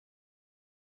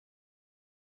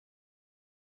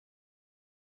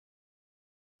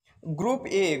Group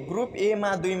A मा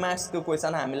 2 मार्क्सको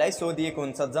question हामीलाई सोधिएको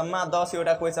हुन्छ। जम्मा 10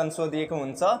 वटा क्वेसन सोधिएको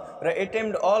हुन्छ र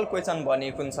एटेम्प्ट अल क्वेसन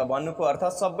भनिएको हुन्छ। भन्नुको अर्थ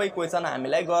सबै क्वेसन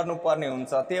हामीलाई गर्नुपर्ने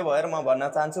हुन्छ। त्यही भएर म भन्न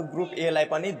चाहन्छु ग्रुप ए लाई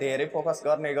पनि धेरै फोकस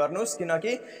गर्नुहोस्,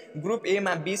 किनकि ग्रुप ए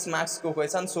मा 20 मार्क्सको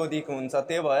क्वेसन सोधिएको हुन्छ।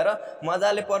 त्यही भएर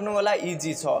मजाले पढ्नु होला,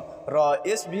 इजी छ। र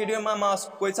यस भिडियोमा म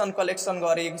क्वेसन कलेक्सन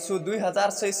गरेको छु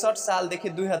 2066 सालदेखि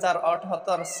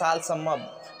 2078 सालसम्म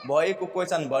भएको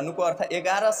क्वेसन। भन्नुको अर्थ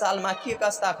 11 सालमा के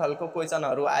कस्ता खालको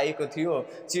क्वेसनहरू आएको थियो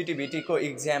Ctevt को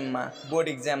एक्जाममा, बोर्ड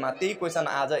एक्जाममा, त्यही क्वेसन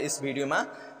आज यस भिडियोमा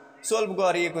सोल्भ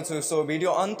गरिएको छु। सो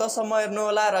भिडियो अन्तसम्म हेर्नु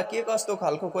होला र के कस्तो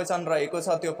खालको क्वेसन रहेको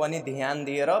छ त्यो पनि ध्यान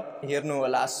दिएर हेर्नु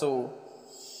होला। सो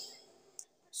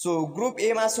ग्रुप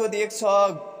ए मा सोधिएको छ।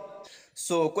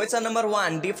 So question number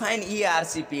 1, define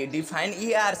ERCP। Define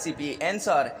ERCP।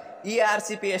 Answer,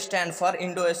 ERCP stand for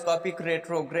endoscopic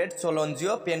retrograde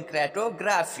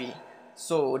cholangiopancreatography।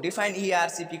 So define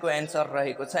ERCP को एन्सर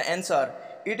रहेको छ। Answer,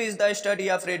 it is the study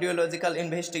of radiological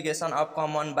investigation of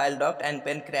common bile duct and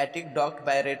pancreatic duct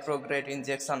by retrograde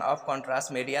injection of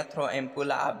contrast media through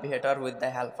ampulla of bladder with the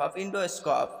help of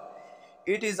endoscope.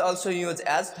 It is also used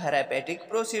as therapeutic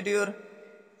procedure.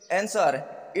 Answer,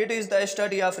 it is the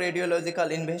study of radiological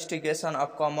investigation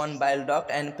of common bile duct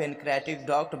and pancreatic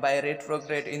duct by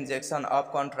retrograde injection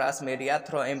of contrast media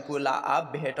through ampulla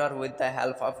of bladder with the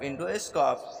help of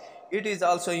endoscope. It is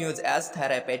also used as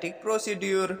therapeutic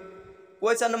procedure.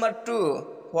 Question number 2.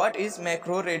 What is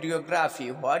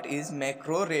macroradiography? What is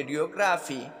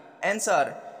macroradiography?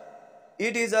 Answer,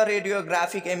 it is a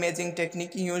radiographic imaging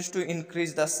technique used to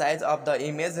increase the size of the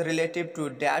image relative to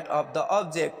that of the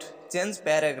object. Change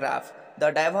paragraph.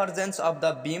 The divergence of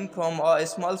the beam from a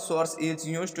small source is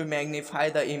used to magnify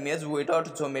the image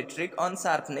without geometric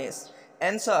unsharpness.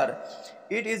 Answer,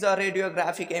 it is a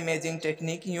radiographic imaging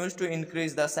technique used to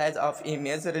increase the size of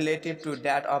image relative to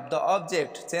that of the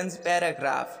object. Change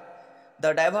paragraph.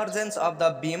 The divergence of the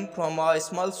beam from a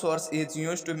small source is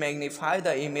used to magnify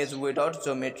the image without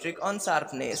geometric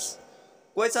unsharpness.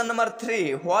 Question number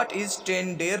 3. What is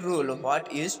 10-day rule?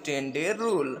 What is 10-day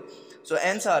rule? So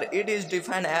answer, it is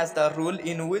defined as the rule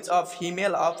in which a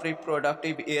female of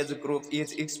reproductive age group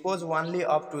is exposed only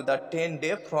up to the 10th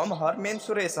day from her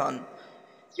menstruation.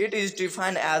 It is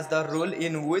defined as the rule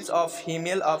in which a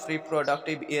female of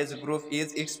reproductive age group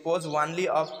is exposed only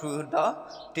up to the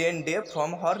 10th day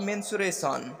from her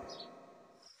menstruation.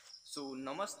 So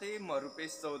नमस्ते, म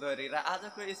रूपेश चौधरी र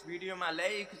आजको यस भिडियोमा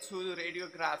ल्याएको छु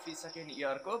radiography second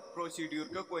इयरको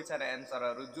प्रोसिड्युरको question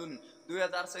एन्सरहरू, जुन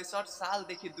 2066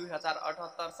 सालदेखि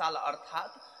 2078 साल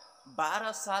अर्थात्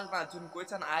 12 सालमा जुन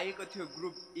क्वेसन आएको थियो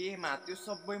ग्रुप ए मा, त्यो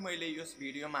सबै मैले यस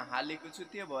भिडियोमा हालेको छु।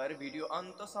 त्यो भएर भिडियो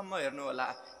अन्तसम्म हेर्नु होला।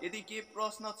 यदि के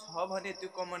प्रश्न छ भने त्यो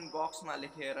कमेन्ट बक्समा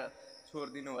लेखेर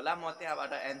छोडिदिनु होला, म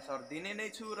त्यहाँबाट एन्सर दिने नै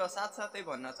छु। र साथसाथै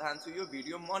भन्न चाहन्छु, यो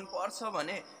भिडियो मन पर्छ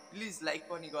भने प्लिज लाइक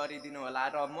पनि गरिदिनु होला,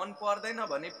 र मन पर्दैन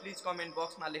भने प्लिज कमेन्ट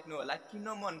बक्समा लेख्नु होला किन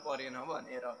मन परेन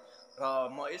भनेर। र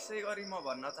म यसै गरी म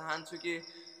भन्न चाहन्छु कि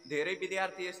धेरै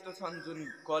विद्यार्थी यस्तो छन् जुन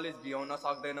कलेज भ्याउन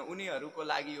सक्दैन, उनीहरूको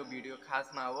लागि यो भिडियो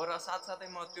खासमा हो। र साथसाथै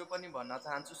म त्यो पनि भन्न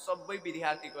चाहन्छु सबै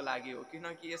विद्यार्थीको लागि हो,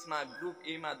 किनकि यसमा ग्रुप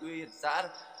ए मा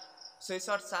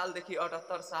 2066 सालदेखि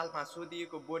 78 सालमा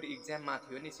सोधिएको बोर्ड एक्जाममा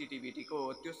थियो नि Ctevt को,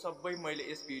 त्यो सबै मैले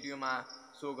यस भिडियोमा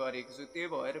सो गरेको छु। त्यही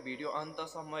भएर भिडियो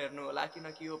अन्तसम्म हेर्नु होला,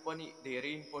 किनकि यो पनि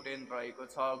धेरै इम्पोर्टेन्ट रहेको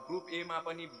छ। ग्रुप ए मा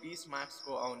पनि 20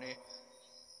 मार्क्सको आउने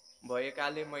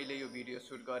भएकाले मैले यो भिडियो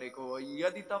सुट गरेको हो।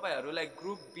 यदि तपाईहरूलाई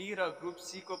ग्रुप बी र ग्रुप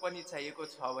सी को पनि चाहिएको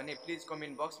छ भने प्लिज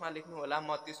कमेन्ट बक्समा लेख्नु होला,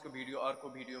 म त्यसको भिडियो अर्को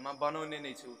भिडियोमा बनाउने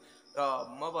नै छु। र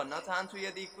म भन्न चाहन्छु,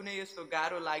 यदि कुनै यस्तो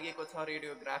गाह्रो लागेको छ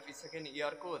रेडियोग्राफी सेकेन्ड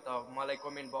इयरको त मलाई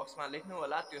कमेन्ट बक्समा लेख्नु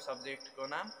होला त्यो सब्जेक्टको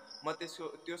नाम, म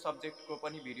त्यो सब्जेक्टको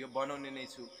पनि भिडियो बनाउने नै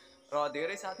छु। र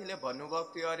धेरै साथीले भन्नुभएको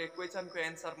थियो, अरे क्वेसनको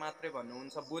एन्सर मात्रै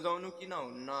भन्नुहुन्छ, बुझाउनु किन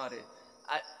हुन्न अरे।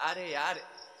 अरे यार,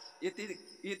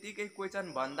 यतिकै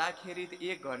क्वेसन भन्दाखेरि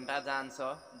 1 घन्टा जान्छ,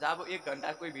 जब 1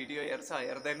 घन्टा कोही भिडियो हेर्छ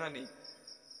हेर्दैन नि।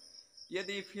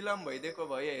 यदि फिल्म भइदिएको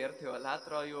भए हेर्थ्यो होला,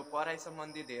 तर यो पढाइ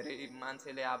सम्बन्धी धेरै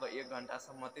मान्छेले अब 1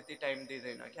 घन्टासम्म त्यति टाइम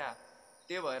दिँदैन क्या।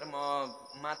 त्यही भएर म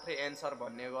मात्रै एन्सर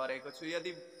भन्ने गरेको छु।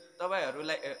 यदि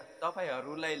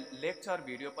तपाईहरूलाई लेक्चर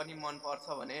भिडियो पनि मन पर्छ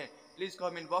भने प्लिज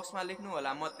कमेन्ट बक्समा लेख्नु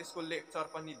होला, म त्यसको लेक्चर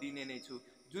पनि दिने नै छु।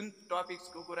 जुन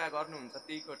टपिक्सको कुरा गर्नुहुन्छ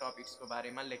त्यहीको टपिक्सको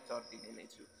बारेमा लेक्चर दिने नै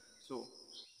छु।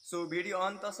 सो भिडियो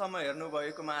अन्तसम्म हेर्नु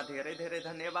भएकोमा धेरै धेरै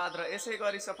धन्यवाद, र यसै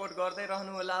गरी सपोर्ट गर्दै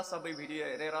रहनु होला सबै भिडियो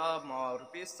हेरेर। म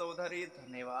रूपेश चौधरी,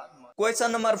 धन्यवाद।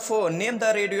 Question number 4. Name the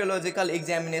radiological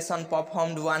examination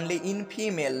परफर्मड only in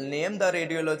female. Name the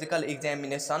radiological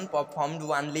examination परफर्मड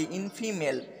only in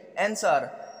female. Answer,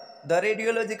 the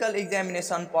radiological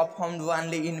examination परफर्मड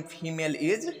only in female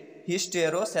is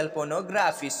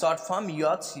hysterosalpinography, short form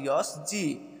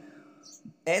HSG.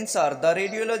 Answer: the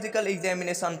radiological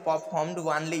examination performed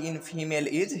only in female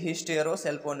is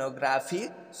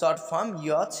hysterosalpinography, short form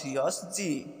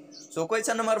HSG. So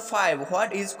question number 5.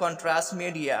 What is contrast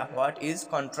media? What is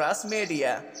contrast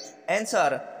media?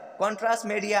 Answer: contrast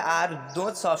media are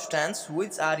those substances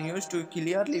which are used to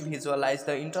clearly visualize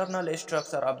the internal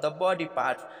structure of the body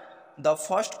part. The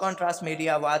first contrast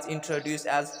media was introduced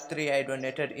as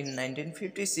triiodinated in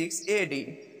 1956 AD.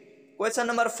 Question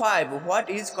number 5. What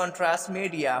is contrast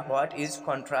media? What is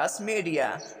contrast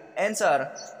media? Answer: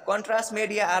 contrast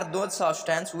media are those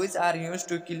substances which are used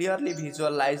to clearly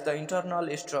visualize the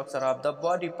internal structure of the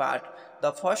body part.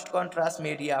 The first contrast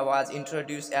media was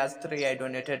introduced as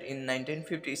triiodinated in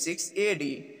 1956 AD.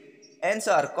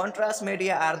 Answer: contrast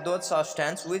media are those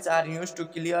substances which are used to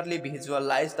clearly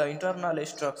visualize the internal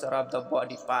structure of the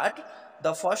body part.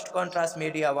 The first contrast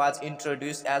media was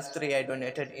introduced as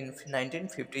triiodinated in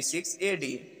 1956 AD.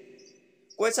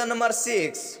 Question number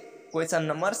 6. Question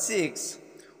number 6.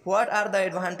 What are the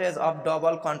advantages of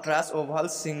double contrast over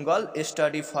single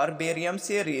study for barium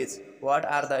series? What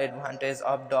are the advantages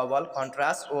of double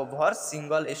contrast over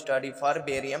single study for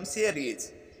barium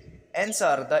series?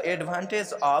 Answer: the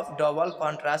advantage of double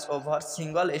contrast over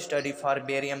single study for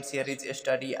barium series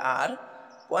study are: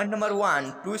 point number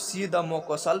 1, to see the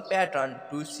mucosal pattern,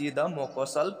 to see the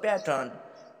mucosal pattern.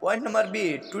 Point number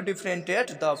B, to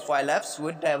differentiate the polyps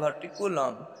with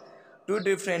diverticulum, to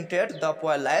differentiate the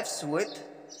polyps with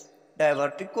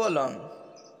diverticulum.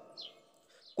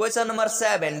 Question number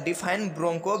 7. Define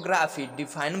bronchography.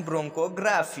 Define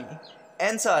bronchography.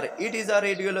 Answer: it is a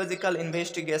radiological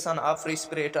investigation of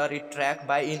respiratory tract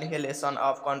by inhalation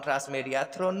of contrast media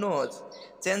through nose.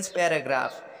 Change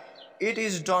paragraph. It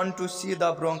is done to see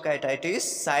the bronchitis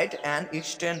site and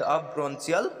extent of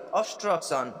bronchial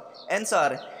obstruction.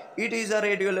 Answer: it is a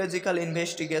radiological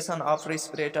investigation of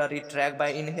respiratory tract by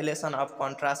inhalation of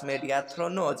contrast media through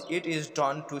nose. It is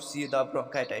done to see the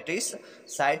bronchitis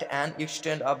site and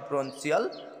extent of bronchial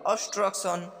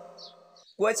obstruction.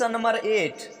 Question number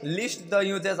 8. List the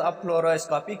uses of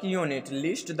fluoroscopic unit.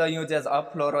 List the uses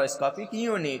of fluoroscopic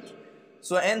unit.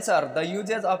 So answer: the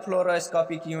uses of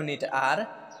fluoroscopic unit are: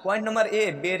 point number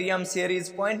A, barium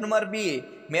series. Point number B,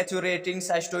 maturating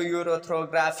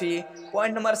cystourethropy.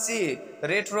 Point number C,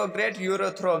 retrograde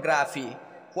urethropy.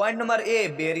 Point number A,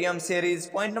 barium series.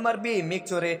 Point number B,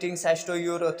 maturating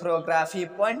cystourethropy.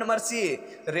 Point number C,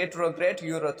 retrograde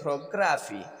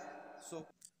urethropy. So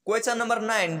question number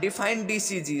 9. Define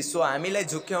DCG. So हामीलाई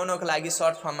झुक्क्याउनको लागि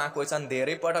short फर्ममा question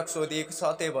धेरै पटक सोधिएको छ,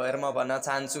 त्यही भएर म भन्न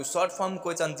चाहन्छु सर्ट फर्म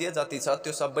क्वेसन जे जति छ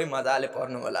त्यो सबै मजाले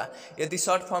पढ्नु होला। यदि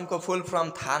सर्ट फर्मको फुल फर्म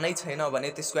थाहा नै छैन भने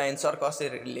त्यसको एन्सर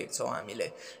कसरी लेख्छौँ हामीले,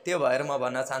 त्यो भएर म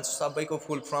भन्न चाहन्छु सबैको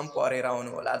फुल फर्म पढेर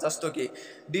आउनु होला। जस्तो कि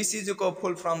DCG को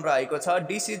फुल फर्म रहेको छ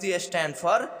DCG स्ट्यान्ड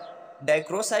फर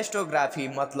डाइक्रोसाइस्टोग्राफी,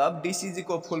 मतलब DCG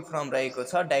को फुल फर्म रहेको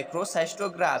छ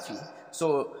डाइक्रोसाइस्टोग्राफी। सो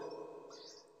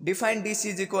define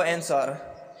DCG को answer: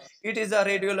 it is a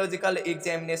radiological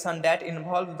examination that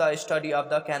involves the study of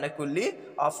the caneculae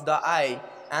of the eye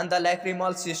and the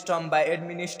lacrimal system by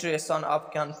administration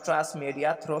of contrast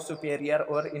media through superior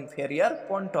or inferior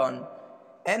ponton.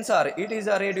 Answer: it is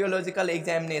a radiological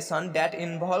examination that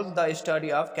involves the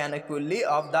study of caneculae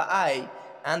of the eye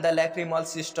and the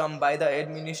lacrimal system by the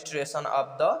administration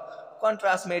of the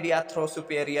contrast media through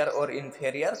superior or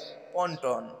inferior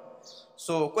ponton.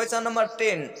 So question number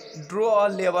 10. Draw a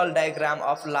level diagram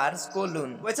of large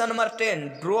colon. Question number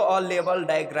 10. Draw a level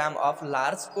diagram of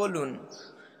large colon.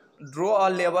 Draw a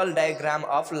level diagram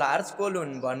of large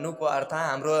colon भन्नुको अर्थ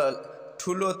हाम्रो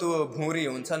ठुलो त्यो भुँडी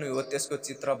हुन्छ नि हो त्यसको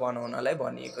चित्र बनाउनलाई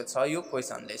भनिएको छ यो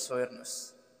क्वेशनले। सो हेर्नुस्।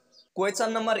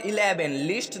 Question number 11.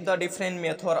 List the different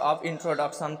method of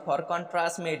introduction for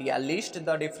contrast media. List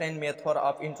the different method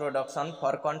of introduction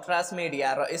for contrast media.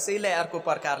 र यसैले अर्को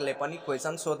प्रकारले पनि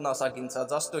क्वेशन सोध्न सकिन्छ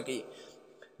जस्तो कि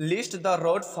list the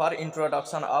route for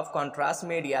introduction of contrast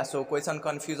media. So question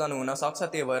confusion हुन सक्छ,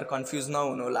 त्यही भएर कन्फ्युज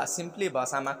नहुनु होला। सिम्पली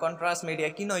भाषामा contrast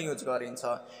media किन युज गरिन्छ?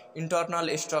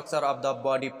 Internal structure of the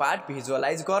body part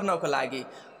visualise गर्नको लागि।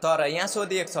 तर यहाँ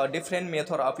सोधिएको छ different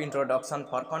method of introduction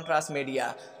for contrast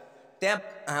media. त्यहाँ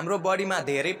हाम्रो बडीमा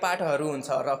धेरै पार्टहरू हुन्छ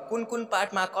र कुन कुन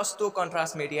पार्टमा कस्तो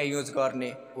कन्ट्रास्ट मिडिया युज गर्ने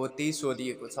हो त्यही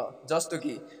सोधिएको छ। जस्तो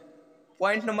कि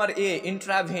पोइन्ट नम्बर ए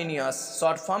इन्ट्राभेनियस,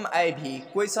 सर्ट फर्म आइभी,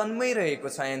 क्वेसनमै रहेको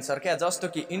छ एन्सर क्या। जस्तो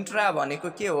कि इन्ट्रा भनेको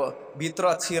के हो?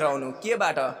 भित्र छिराउनु,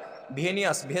 केबाट?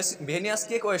 भेनियस, भेनियस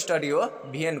के को स्टडी हो?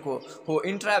 भेनको हो।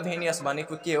 इन्ट्राभेनियस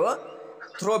भनेको के हो?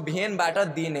 थ्रो भेनबाट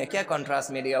दिने क्या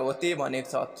कन्ट्रास्ट मिडिया हो, त्यही भनेको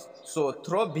छ। So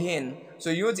throw van, so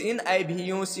use in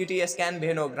आइभीयू CT scan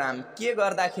भेनोग्राम, के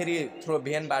गर्दाखेरि थ्रो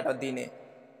भेनबाट दिने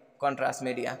कन्ट्रास्ट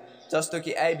मिडिया जस्तो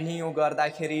कि आइभियु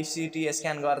गर्दाखेरि सिटी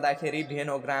स्क्यान गर्दाखेरि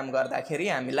भेनोग्राम गर्दाखेरि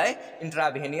हामीलाई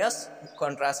इन्ट्राभेनियस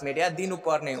कन्ट्रास्ट मिडिया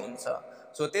दिनुपर्ने हुन्छ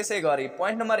सो त्यसै गरी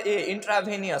point number A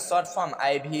इन्ट्राभेनियस short form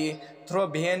Ivy throw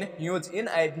van use in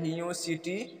आइभियु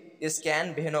CT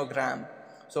scan भेनोग्राम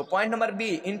so point number be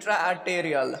intra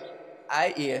arterial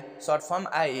IA short form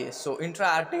IA so intra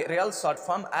arterial short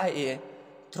form IA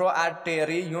through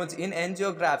artery used in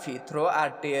angiography through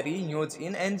artery used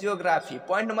in angiography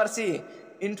point number C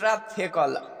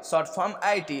intrathecal short form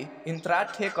IT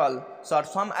intrathecal short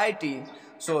form IT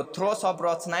so through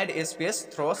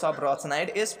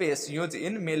subarachnoid space used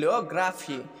in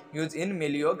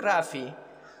myelography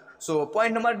so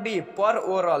point number D per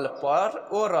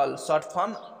oral short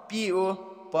form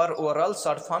PO per oral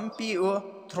short form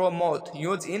PO through mouth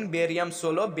used in barium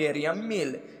solo barium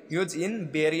meal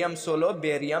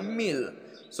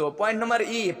so point number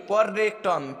E per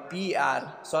rectum PR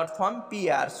short form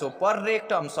PR so per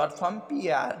rectum short form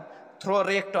PR through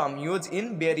rectum used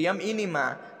in barium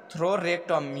enema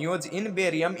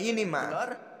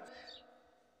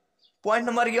point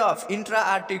number F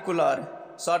intra-articular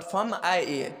short form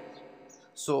IA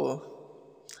so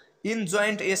in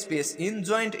joint space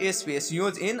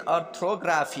used in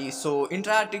arthrography so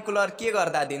intra-articular के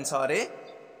गर्दा दिन्छ अरे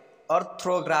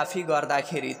अर्थ्रोग्राफी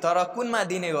गर्दाखेरि तर कुनमा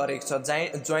दिने गरेको छ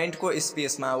joint को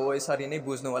स्पेस मा हो यसरी नै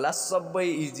बुझ्नु होला सबै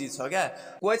इजी छ क्या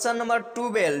question number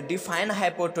 12 define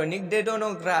hypotonic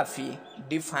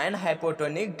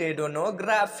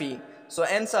डेडोनोग्राफी so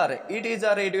answer it is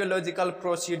a radiological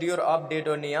procedure of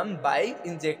dedonium by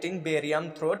injecting barium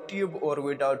through tube or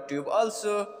without tube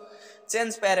also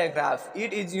change paragraph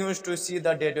it is used to see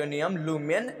the dedonium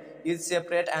lumen is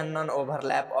separate and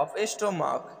non-overlap of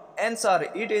stomach answer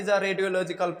it is a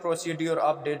radiological procedure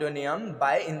of dedonium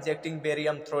by injecting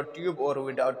barium through tube or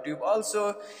without tube also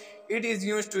it is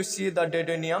used to see the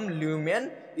dedonium lumen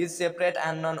is separate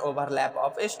and non-overlap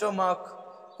of stomach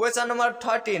question number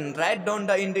 13 write down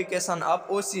the indication of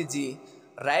OCG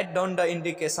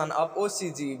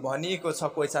भनिएको छ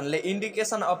क्वेशनले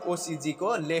indication of ओसीजी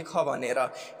को लेख भनेर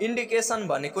indication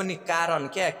भनेको नि कारण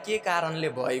के कारणले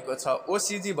भएको छ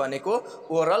ओसीजी भनेको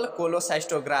ओरल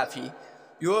कोलोसाइस्टोग्राफी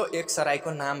यो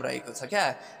एक्सराईको नाम रहेको छ क्या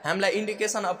हामीलाई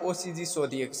इन्डिकेसन अफ ओसीजी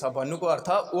सोधिएको छ भन्नुको अर्थ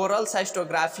ओरल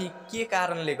साइस्टोग्राफी के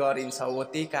कारणले गरिन्छ हो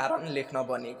त्यही कारण लेख्न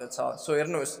बनेको छ सो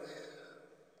हेर्नुस्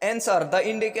answer the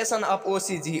indication of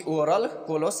OCG oral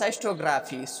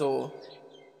cholecystography so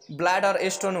bladder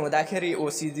stone हुँदाखेरि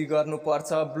ओसीजी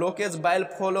गर्नुपर्छ ब्लोकेज बाइल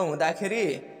फोलो हुँदाखेरि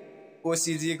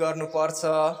ओसीजी गर्नुपर्छ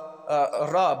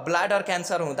र ब्लाडर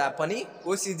क्यान्सर हुँदा पनि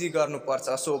ओसीजी गर्नुपर्छ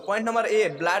सो पोइन्ट नम्बर ए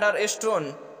bladder stone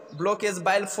ब्लोकेज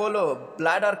bile follow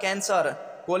bladder cancer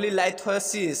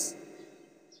कोलिलाइथोसिस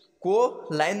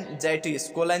कोलाइन्जाइटिस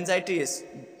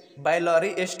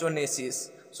biliary स्टोनेसिस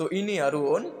so यिनीहरू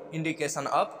हुन् इन्डिकेसन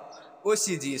अफ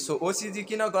ओसीजी सो ओसीजी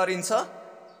किन गरिन्छ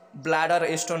ब्लाडर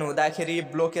स्टोन हुँदाखेरि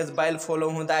ब्लोकेज बाइल फोलो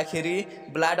हुँदाखेरि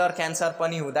ब्लाडर क्यान्सर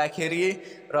पनि हुँदाखेरि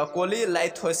र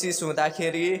कोलिलाइथोसिस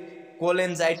हुँदाखेरि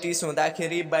कोलेन्जाइटिस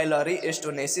हुँदाखेरि बाइलरी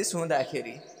स्टोनेसिस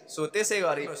हुँदाखेरि सो त्यसै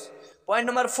गरी point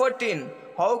number 14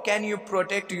 how can you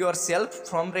protect yourself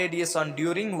from radiation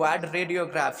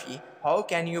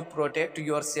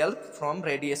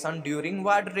during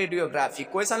ward radiography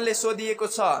क्वेशनले सोधिएको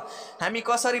छ हामी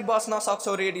कसरी बस्न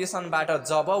सक्छौं रेडिएसनबाट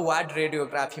जब वार्ड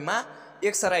रेडियोग्राफीमा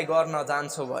एक्सराई गर्न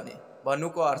जान्छौं भने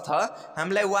भन्नुको अर्थ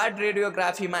हामीलाई वार्ड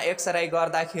रेडियोग्राफीमा एक्सराई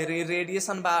गर्दाखेरि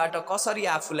रेडिएसनबाट कसरी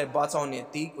आफूलाई बचाउने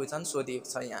ती क्वेशन सोधिएको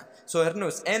छ यहाँ सो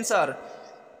हेर्नुस् answer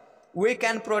we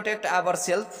can protect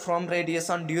ourselves from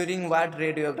radiation during ward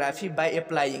radiography by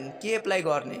applying के एप्लाई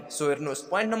गर्ने सो हेर्नुस्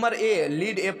point number a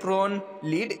lead Ephron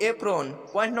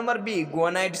point number be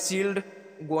गोनाइड shield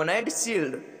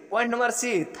point number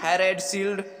C thyroid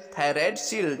shield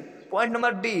point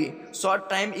number D short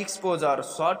time exposure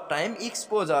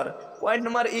point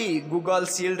number E Google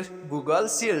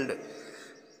shield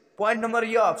point number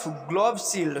F glove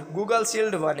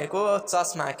shield भनेको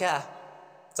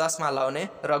चस्मा लाउने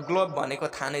र glove भनेको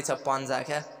थाहा नै छ पन्जा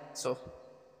क्या so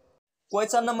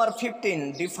question number 15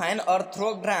 define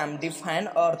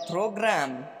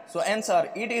अर्थ्रोग्राम so answer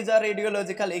it is a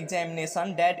radiological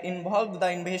examination that इन्भल्व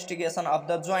the investigation of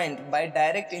the joint bye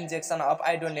direct injection of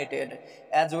आइडोनेटेड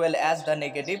as well as the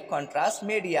negative contrast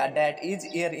media that is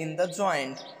air in the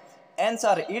joint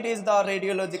Answer it is the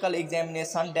radiological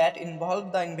examination that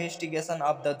involves the investigation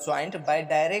of the joint by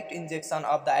direct injection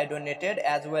of the iodinated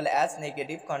as well as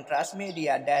negative contrast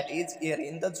media that is air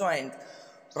in the joint.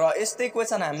 र यस्तै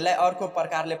question हामीलाई अर्को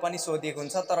प्रकारले पनि सोधिएको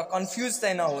हुन्छ तर confuse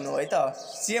चाहिँ नहुनु है त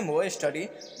सेम हो स्टडी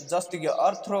जस्तो कि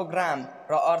अर्थोग्राम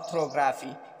र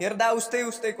अर्थोग्राफी हेर्दा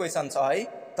उस्तै क्वेसन छ है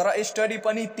तर स्टडी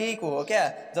पनि त्यहीको हो क्या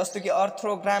जस्तो कि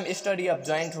अर्थोग्राम स्टडी अफ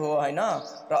जोइन्ट हो हैन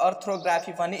र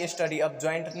अर्थोग्राफी पनि स्टडी अफ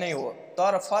जोइन्ट नै हो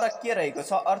तर फरक के रहेको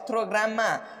छ अर्थोग्राममा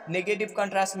नेगेटिभ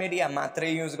कन्ट्रास्ट मिडिया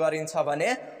मात्रै युज गरिन्छ भने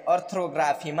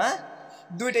अर्थोग्राफीमा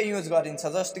दुईटै युज गरिन्छ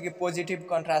जस्तो कि पोजिटिभ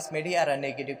कन्ट्रास्ट मिडिया र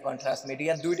नेगेटिभ कन्ट्रास्ट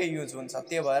मिडिया दुईटै युज हुन्छ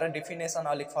त्यही भएर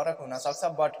डेफिनेसन अलिक फरक हुन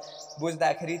सक्छ बट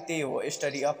बुझ्दाखेरि त्यही हो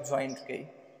स्टडी अफ जोइन्टकै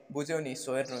बुझ्यौ नि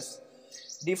सो हेर्नुस्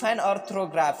डिफाइन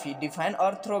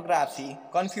अर्थोग्राफी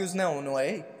कन्फ्युज नै हुनु है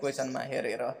क्वेसनमा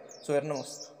हेरेर सो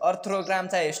हेर्नुस् अर्थोग्राम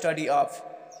चाहिँ स्टडी अफ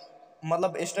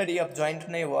मतलब स्टडी अफ जोइन्ट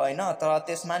नै हो हैन तर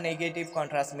त्यसमा नेगेटिभ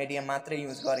कन्ट्रास्ट मिडिया मात्रै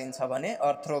युज गरिन्छ भने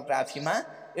अर्थोग्राफीमा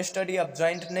स्टडी अफ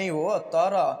जोइन्ट नै हो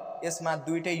तर यसमा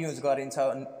दुईटै युज गरिन्छ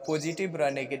पोजिटिभ र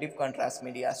नेगेटिभ कन्ट्रास्ट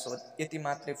मिडिया सो यति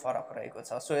मात्रै फरक रहेको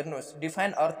छ सो हेर्नुस्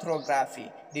define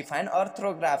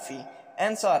orthography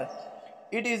answer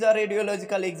it is a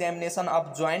radiological examination of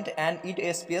joint and it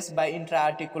space by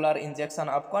intraarticular injection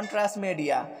of contrast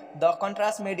media. The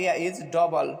contrast media is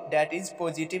double, that is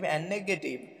positive and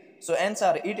negative. So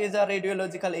answer, it is a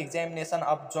radiological examination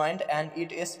of joint and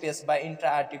it is spaced by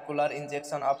intra-articular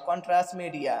injection of contrast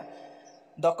media.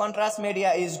 The contrast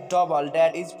media is double,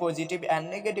 that is positive and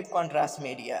negative contrast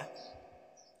media.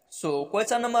 So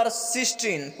question number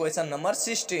 16.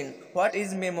 What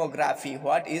is mammography?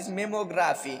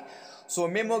 So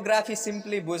mammography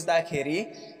simply बुझ्दाखेरि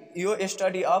यो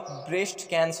study of breast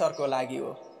cancer को लागि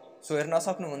हो so हेर्न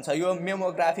सक्नुहुन्छ यो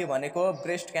mammography भनेको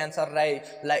breast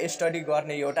क्यान्सरलाई study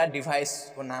गर्ने एउटा डिभाइस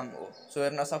को नाम हो सो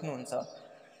हेर्न सक्नुहुन्छ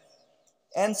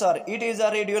Answer, it is a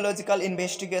radiological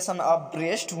investigation of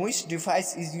breast which device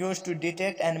is used to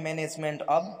detect and management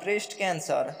of breast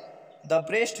cancer. The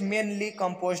breast mainly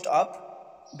composed of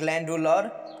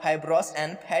glandular, fibrous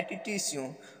and fatty tissue.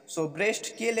 So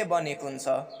breast के ले बनेको हुन्छ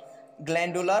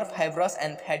glandular, fibrous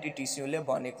and fatty tissue ले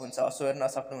बनेको हुन्छ so हेर्न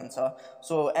सक्नुहुन्छ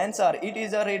So answer, it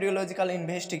is a radiological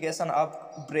investigation of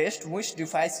breast which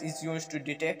device is used to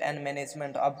detect and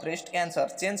management of breast cancer.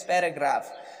 Change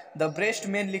paragraph. The breast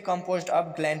mainly composed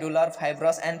of glandular,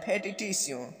 fibrous and fatty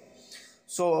tissue.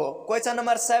 So question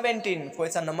number 17.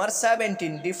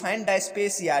 Define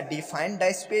dysphagia.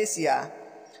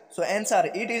 So answer,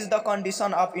 it is the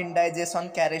condition of indigestion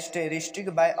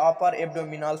characteristic by upper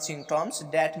abdominal symptoms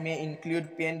that may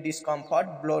include pain,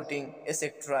 discomfort, bloating,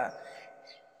 etc.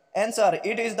 Answer,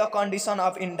 it is the condition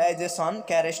of indigestion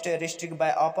characteristic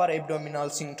by upper abdominal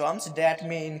symptoms that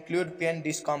may include pain,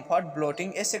 discomfort,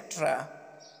 bloating, etc.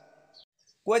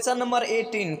 Question number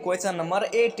 18.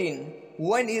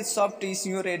 When is soft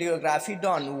tissue radiography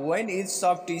done?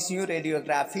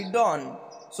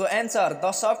 So answer,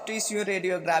 the soft tissue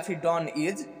radiography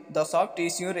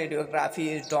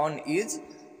is done is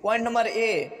point number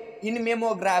A, in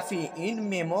mammography.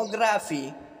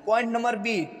 Point number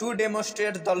B, to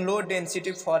demonstrate the low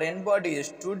density foreign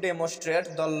bodies.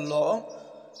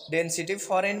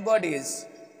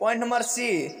 Point number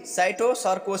C,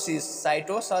 cytosarcosis.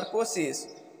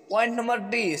 Point number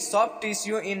D, soft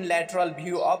tissue in lateral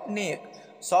view of neck.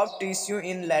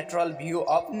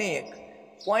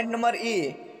 Point number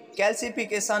E,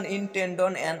 calcification in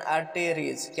tendon and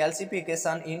arteries.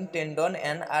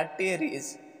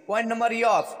 Point number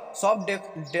F, soft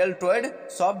deltoid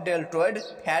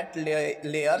fat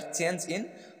layer change in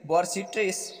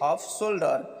bursitis of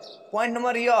shoulder. Point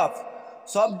number F,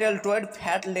 soft deltoid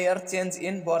fat layer change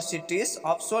in bursitis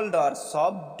of shoulder.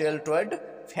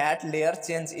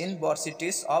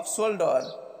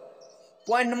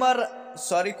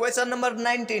 Question number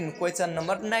 19.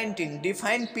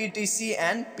 Define PTC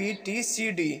and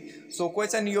PTCD. So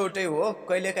question एउटै हो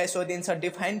कहिलेकाहीँ सोधिन्छ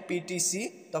define PTC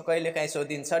त कहिलेकाहीँ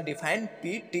सोधिन्छ define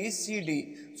PTCD.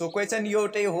 So question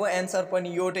एउटै हो answer पनि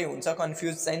एउटै हुन्छ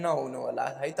कन्फ्युज चाहिँ नहुनु होला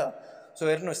है त सो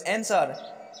हेर्नुस् answer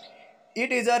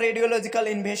It is a radiological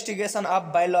investigation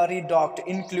of biliary duct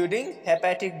including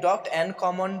hepatic duct and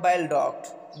common bile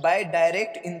duct by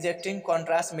direct injecting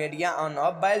contrast media on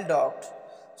a bile duct.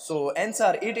 So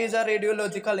answer, it is a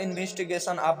radiological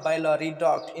investigation of biliary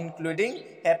duct including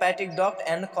hepatic duct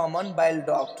and common bile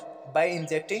duct by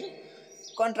injecting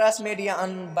contrast media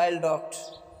on bile duct.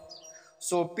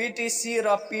 So PTC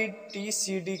र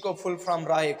PTCD को full form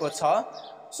रहेको छ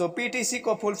So PTC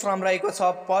को full form रहेको छ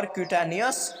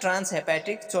percutaneous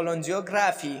transhepatic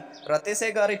cholangiography र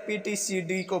त्यसैगरी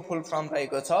PTCD को फुल फर्म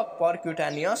रहेको छ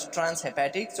percutaneous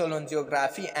transhepatic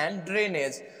cholangiography and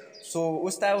drainage. So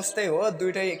उस्तै हो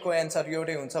दुईटैको आन्सर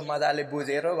एउटै हुन्छ मजाले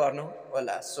बुझेर गर्नु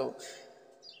होला. So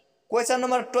question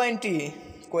number 20.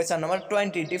 Question number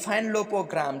 20. Define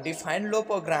lopogram. Define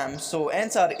lopogram. So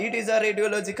answer, it is a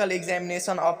radiological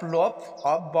examination of lobe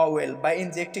of bowel by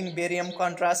injecting barium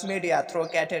contrast media through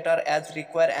catheter as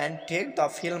required and take the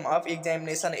film of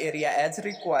examination area as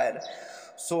required.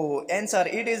 So answer,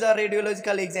 it is a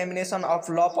radiological examination of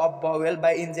lobe of bowel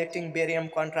by injecting barium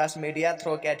contrast media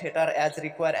through catheter as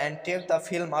required and take the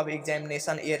film of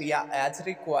examination area as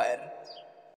required.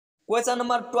 Question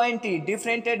number 20.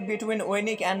 Differentiate between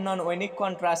onic and non-onic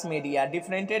contrast media.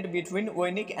 Differentiate between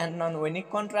onic and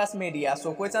non-onic contrast media.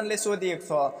 So question ले सोधिएको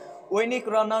छ ओनिक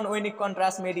र non-onic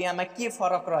contrast media मा के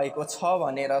फरक रहेको छ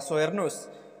भनेर. सो हेर्नुस्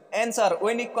एन्सर,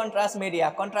 ओनिक contrast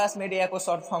media को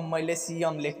सर्ट फर्म मैले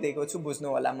सीएम लेख्दिएको छु, बुझ्नु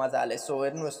होला मजाले. सो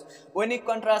हेर्नुस् ओनिक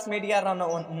contrast media र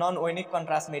non-onic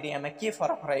contrast media मा के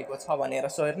फरक रहेको छ भनेर.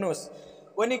 सो हेर्नुस्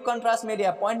ओनिक contrast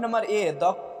media point number A,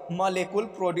 the molecule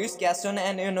produce cation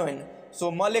and anion. So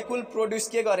molecule produce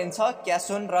के गरिन्छ,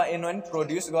 cation र anion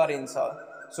produce गरिन्छ.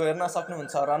 सो हेर्न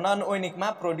सक्नुहुन्छ. र नन ओनिक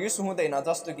मा प्रोड्युस हुँदैन,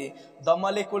 जस्तो कि the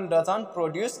molecule doesn't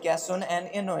produce cation and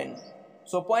anion.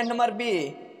 So point number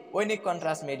B, ओनिक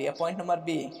contrast media. Point number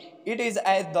B, it is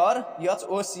either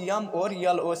HOCM or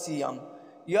LOCM.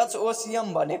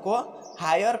 HOCM भनेको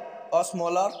higher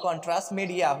osmolar contrast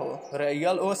media हो र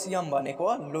LOCM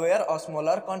भनेको lower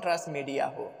osmolar contrast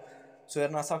media हो. So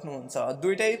हेर्न सक्नुहुन्छ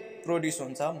दुईटै produce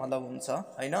हुन्छ, मतलब हुन्छ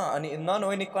हैन. अनि नन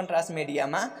ओनिक कन्ट्रास्ट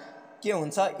मिडियामा के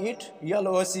हुन्छ, इट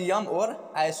LOCM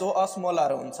और आइसो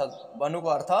अस्मोलर हुन्छ. भन्नुको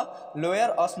अर्थ लोयर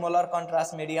अस्मोलर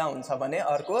कन्ट्रास्ट मिडिया हुन्छ भने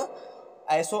अर्को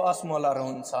आइसो अस्मोलर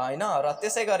हुन्छ हैन. र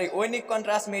त्यसै गरी ओनिक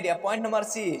contrast media point number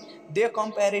C, they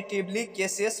कम्प्यारेटिभली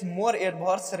cases more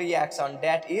adverse reaction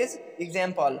that is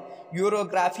example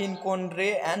Urografin, कोन्ड्रे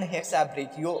and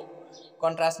हेक्साब्रिक. यो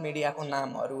कन्ट्रास्ट मिडियाको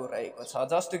नामहरू रहेको छ,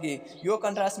 जस्तो कि यो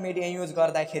कन्ट्रास्ट मिडिया युज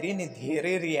गर्दाखेरि नि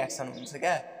धेरै रिएक्सन हुन्छ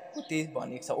क्या, त्यही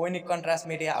भनेको छ. ओनिक कन्ट्रास्ट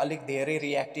मिडिया अलिक धेरै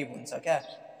रिएक्टिभ हुन्छ क्या,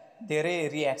 धेरै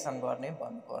रिएक्सन गर्ने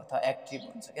भन्नुको अर्थ एक्टिभ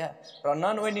हुन्छ क्या. र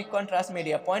non ओनिक contrast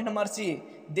media point number C,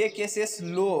 they cases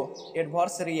low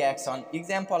adverse reaction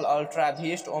example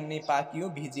अल्ट्राभिस्ट, ओम्निपाक्यू,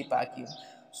 भिजिपाक्यू.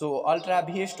 So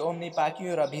अल्ट्राभिस्ट,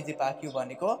 ओम्निपाक्यू र भिजिपाक्यू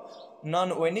भनेको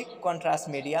नन ओनिक कन्ट्रास्ट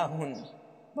मिडिया हुन्,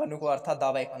 भन्नुको अर्थ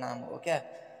दबाईको नाम हो क्या.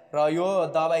 र यो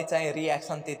दबाई चाहिँ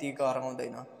रिएक्सन त्यति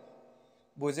गराउँदैन,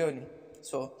 बुझ्यौ नि.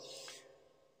 So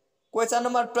question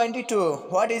number 22.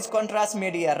 What is contrast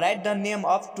media? Write the name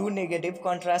of two negative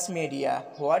contrast media.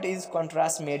 What is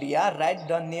contrast media? Write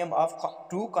the name of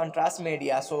two contrast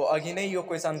media. So अघि नै यो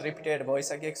क्वेशन रिपिटेड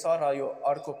भइसकेको छ र यो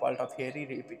अर्को पल्ट फेरि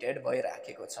रिपिटेड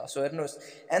भइराखेको छ. सो हेर्नुस्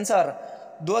answer,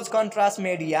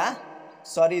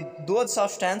 those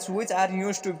substances which are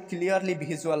used to clearly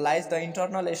visualize the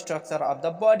internal structure of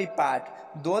the body part.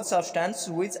 Those substances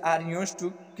which are used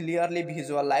to clearly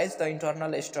visualize the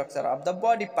internal structure of the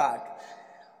body part.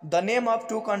 The name of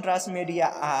two contrast media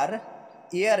are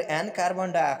air and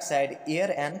carbon dioxide.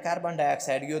 Air and carbon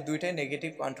dioxide यो दुईटै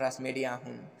negative contrast media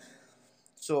हुन्.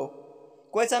 So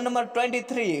question number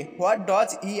 23. What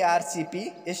does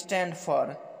ERCP stand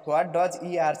for? What does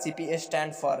ERCP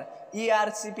stand for?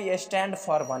 ERCP stand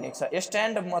for भनेको छ.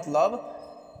 Stand मतलब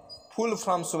full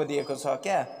form सोधिएको छ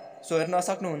क्या. So हेर्न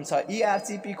सक्नुहुन्छ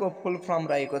ERCP को फुल फर्म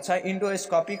रहेको छ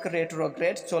इन्डोस्कोपिक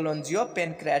रेट्रोग्रेड चोलोन्जियो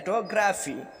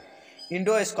पेनक्राटोग्राफी.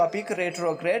 इन्डोस्कोपिक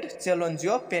रेट्रोग्रेड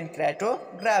चोलोन्जियो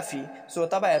पेनक्राटोग्राफी. सो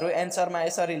तपाईहरु एन्सरमा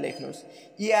यसरी लेख्नुस्,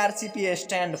 ERCP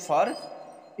stand for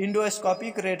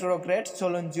इन्डोस्कोपिक रेट्रोग्रेड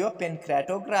चोलोन्जियो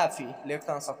पेनक्राटोग्राफी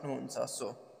लेख्न सक्नुहुन्छ.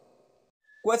 So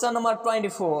question number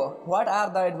 24. What are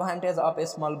the advantages of a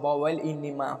small bowel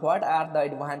enema? What are the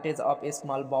advantages of a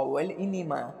small bowel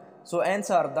enema? So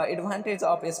answer, the advantages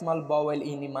of a small bowel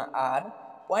enema are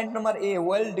point number A,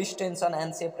 well distension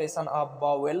and separation of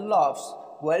bowel lobes.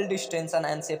 Well distension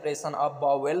and separation of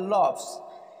bowel lobes.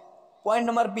 Point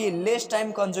number B, less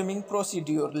time consuming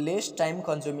procedure. Less time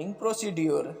consuming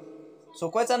procedure. So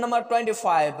question number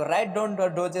 25. Write down the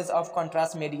doses of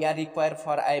contrast media required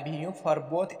for IVU for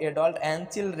both adult and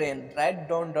children. Write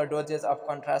down the doses of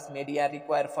contrast media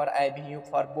required for IVU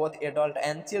for both adult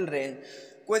and children.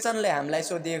 क्वेशनले हामीलाई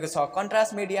सोधिएको छ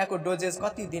contrast मिडियाको doses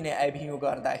कति दिने आइभियु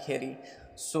गर्दाखेरि.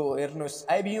 So हेर्नुस्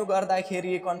आइभियु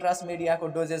गर्दाखेरि contrast मिडियाको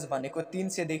डोजेज भनेको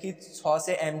 300 देखि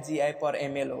 600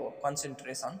 mg/ml हो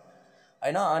कन्सन्ट्रेसन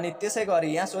हैन. अनि त्यसै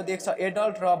गरी यहाँ सोधिएको छ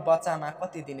एडल्ट र बच्चामा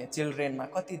कति दिने, चिल्ड्रेनमा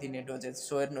कति दिने डोजेज.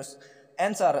 सो हेर्नुस्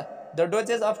answer, the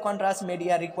doses of contrast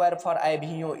media required for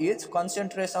आइभियु is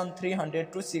concentration 300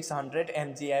 to 600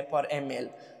 mg/ml.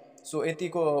 So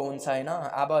यतिको हुन्छ हैन.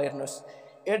 अब हेर्नुस्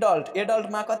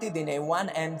एडल्टमा कति दिने 1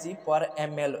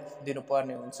 mg/ml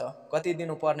दिनुपर्ने हुन्छ. कति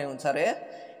दिनुपर्ने हुन्छ रे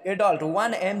एडल्ट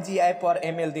 1 mgi पर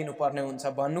ml दिनुपर्ने हुन्छ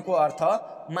भन्नुको अर्थ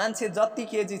मान्छे जति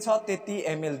केजी छ त्यति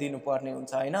ml दिनुपर्ने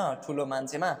हुन्छ हैन ठुलो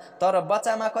मान्छेमा तर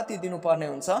बच्चामा कति दिनुपर्ने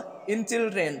हुन्छ in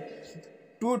children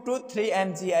 2 to 3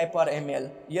 mgi per ml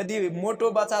यदि मोटो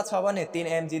बच्चा छ भने 3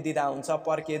 mg दिदा हुन्छ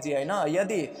पर केजी हैन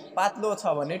यदि पातलो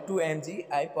छ भने 2 mgi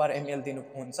per ml दिनु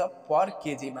हुन्छ पर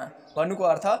केजी मा भन्नुको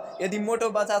अर्थ यदि मोटो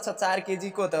बच्चा छ 4 केजी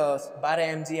को त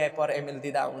 12 mgi per ml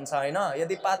दिदा हुन्छ हैन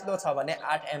यदि पातलो छ भने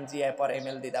 8 mgi per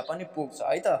ml दिदा पनि पुग्छ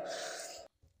है त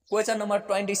Question number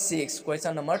 26.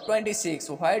 Question number 26.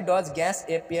 Why does gas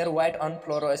appear white on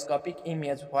fluoroscopic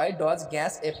image? Why does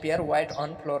gas appear white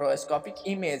on fluoroscopic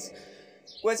image?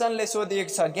 Question ले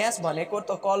सोधिएको छ ग्यास भनेको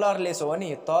त कलरलेस हो नि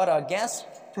तर ग्यास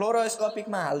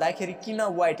फ्लोरोस्कोपिकमा हाल्दाखेरि किन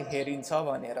व्हाइट हेरिन्छ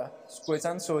भनेर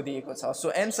क्वेशन सोधिएको छ so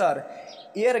answer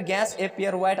air gas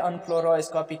appear white on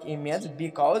fluoroscopic image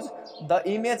because the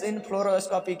image in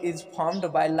fluoroscopic is formed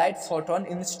by light photon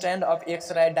instead of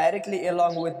X-ray directly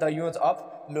along with the use of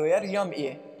lower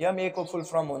MA को full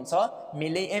form हुन्छ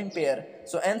milliampere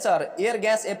so answer air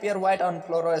gas appear white on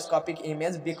fluoroscopic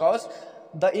image because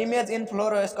the image in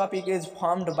fluoroscopic is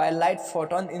formed by light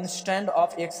photon instead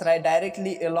of X-ray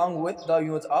directly along with the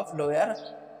use of lower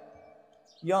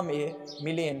MA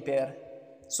milliampere.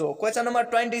 So question number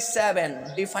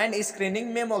 27. Define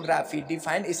screening mammography.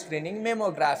 Define screening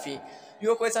mammography.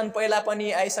 यो question पहिला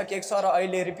पनि आइसकेको छ र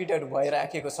अहिले repeated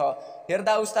भइराखेको छ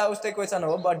हेर्दा उस्तै क्वेशन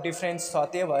हो बट डिफरेन्स छ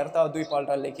त्यही भएर त दुई पल्ट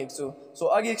लेखेको छु सो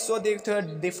अघि सोधेको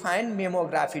थियो डिफाइन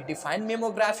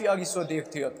मेमोग्राफी अघि सोधेको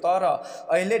थियो तर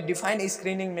अहिले डिफाइन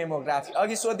स्क्रिनिङ मेमोग्राफी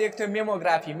अघि सोधेको थियो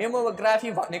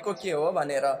मेमोग्राफी भनेको के हो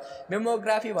भनेर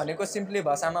मेमोग्राफी भनेको सिम्पली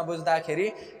भाषामा बुझ्दाखेरि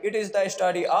it is the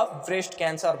study of breast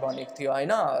cancer भनेको थियो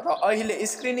हैन र अहिले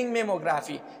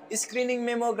स्क्रिनिङ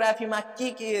मेमोग्राफीमा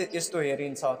के यस्तो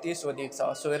हेरिन्छ त्यो सोधेको छ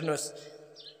सो हेर्नुस्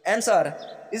Answer.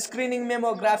 Screening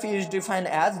mammography is defined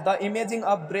as the imaging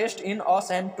of breast in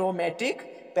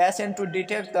asymptomatic patient to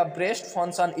detect the breast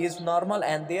function is normal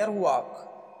and their work.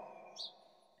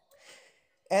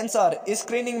 Answer.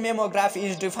 Screening mammography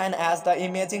is defined as the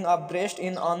imaging of breast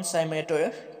in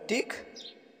asymptomatic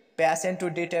patient to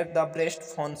detect the breast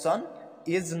function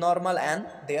is normal and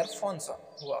their function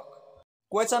work.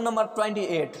 Question number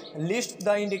 28. List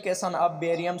the indication of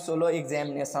barium solo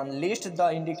examination. List the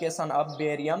indication of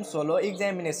barium solo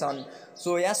examination.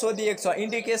 So यहाँ सोधिएको छ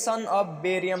indication of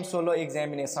barium solo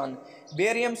examination.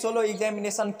 Barium solo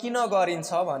examination किन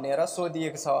गरिन्छ भनेर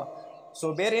सोधिएको छ.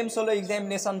 So barium solo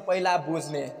examination पहिला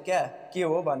बुझ्ने के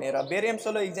हो भनेर. Barium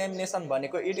solo examination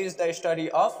भनेको it is the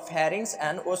study of pharynx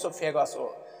and esophagus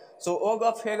हो. So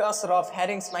esophagus र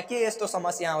pharynx मा के यस्तो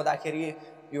समस्या आउँदाखेरि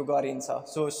यो गरिन्छ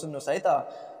सो सुन्नुस् है त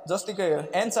जस्तिकै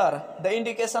answer the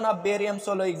indication of barium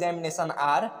solo examination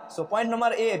are so point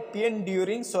number A pain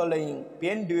during soloing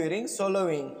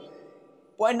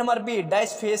point number be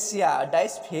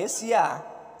डायस्फेसिया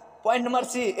point number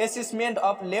C assessment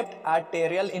of left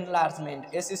arterial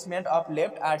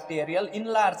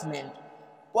enlargement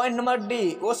point number D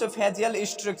ओसोफेजियल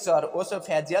structure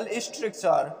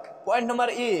point number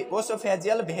E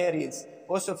ओसोफेजियल भेरीज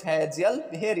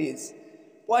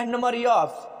Point number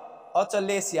F,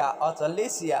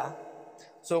 achalasia.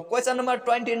 So question number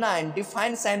 29,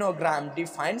 define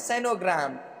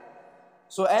sinogram.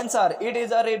 So answer, it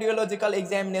is a radiological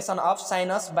examination of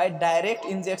sinus by direct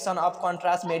injection of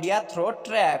contrast media through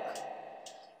tract.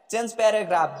 Change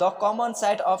paragraph, the common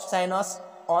site of sinus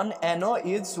on ano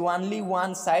is only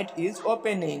one side is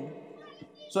opening.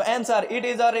 So answer, it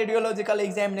is a radiological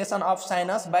examination of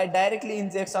sinus by directly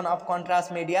injection of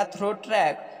contrast media through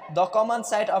tract. The common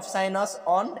site of sinus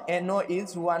on ano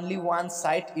is only one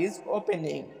side is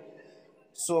opening.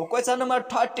 So question number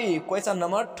 30.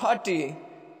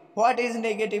 What is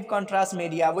negative contrast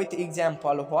media with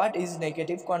example?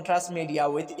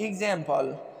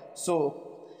 So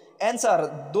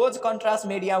answer, those contrast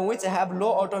media which have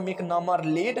low atomic number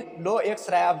lead low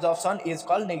X-ray absorption is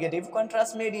called negative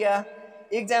contrast media.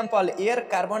 Example, air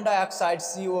carbon dioxide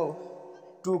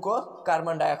CO2 को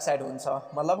carbon dioxide हुन्छ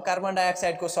मतलब carbon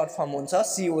dioxide को short form हुन्छ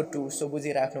CO2 so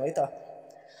बुझिराख्नु है त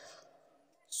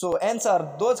so answer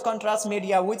those contrast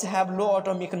media which have low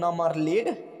atomic number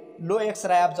lead low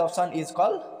x-ray absorption is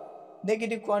called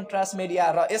negative contrast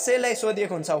media र यसैलाई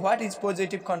सोधिएको हुन्छ what is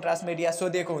positive contrast media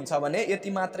सोधिएको हुन्छ भने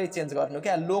यति मात्रै चेन्ज गर्नु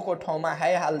क्या लो को ठाउँमा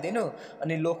हाई हाल्दिनु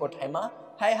अनि लो को ठाउँमा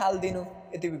हाई हाल्दिनु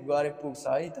यति गरे पुग्छ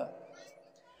है त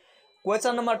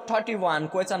Question number 31.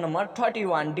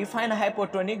 Define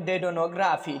hypotonic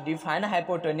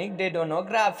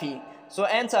dedonography. So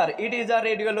answer, it is a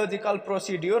radiological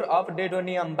procedure of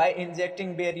dedonium by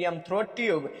injecting barium through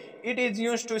tube. It is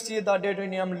used to see the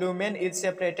dedonium lumen is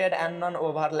separated and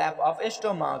non-overlap of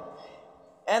stomach.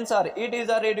 Answer, it is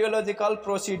a radiological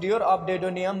procedure of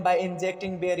duodenum by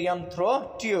injecting barium through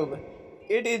tube.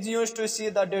 It is used to see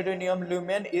the duodenum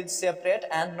lumen is separate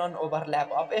and non-overlap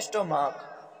of stomach.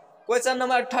 Question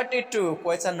number 32.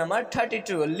 Question number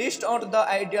 32. List out the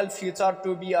ideal feature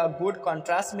to be a good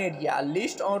contrast media.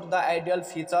 List out the ideal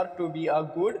feature to be a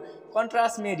good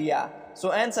contrast media.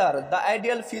 So answer, the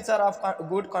ideal feature of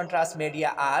good contrast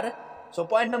media are. So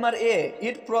point number A,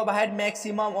 it provides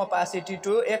maximum opacity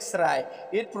to X-ray.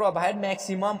 It provides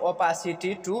maximum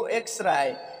opacity to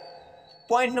X-ray.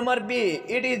 Point number B,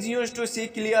 it is used to see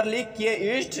clearly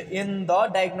K east in the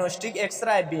diagnostic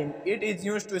X-ray beam. It is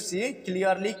used to see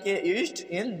clearly K east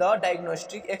in the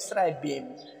diagnostic X-ray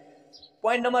beam.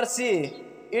 Point number C,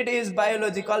 it is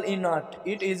biological inert.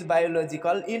 It is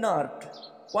biological inert.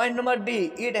 Point number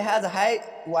D, it has high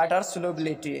water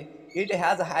solubility. It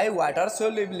has high water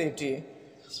solubility.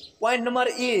 Point number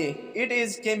E, it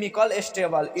is chemical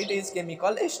stable. It is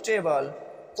chemical stable.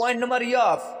 Point number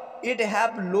F, it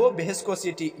have low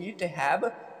viscosity. It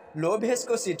have low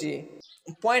viscosity.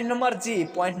 Point number G,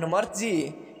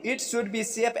 it should be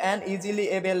safe and easily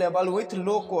available with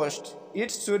low cost. It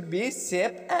should be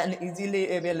safe and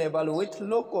easily available with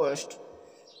low cost.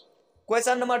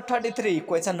 Question number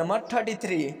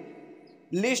 33.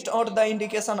 List out the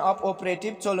indication of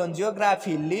operative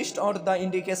cholongiography. List out the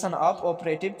indication of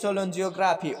operative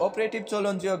cholongiography. Operative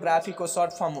cholongiography को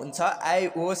short form हुन्छ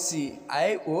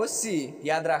IOC.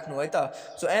 याद राख्नु है त.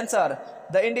 So answer,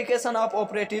 the indication of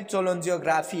operative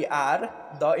cholongiography are.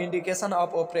 The indication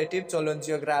of operative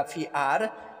cholongiography are.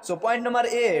 So point number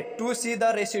A, to see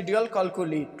the residual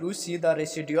calculi. To see the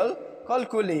residual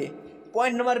calculi.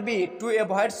 Point number B, to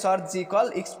avoid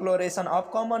surgical exploration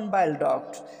of common bile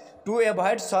duct. To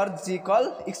avoid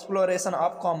surgical exploration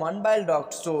of common bile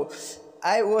duct. So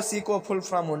IOC को full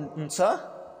form हुन्छ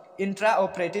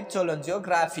intraoperative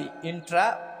cholongiography.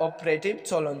 Intraoperative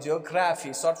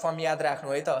cholongiography short form याद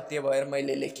राख्नु है त, त्यो भएर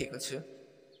मैले लेखेको छु.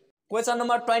 Question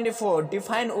number 24.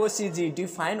 Define OCG.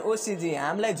 Define OCG.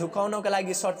 हामीलाई झुकाउनको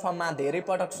लागि short form मा धेरै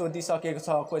पटक सोधिसकेको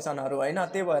छ क्वेशनहरु हैन,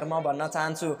 त्यही भएर म भन्न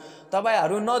चाहन्छु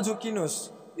तपाईहरु नझुकिनुस्.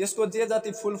 यसको जे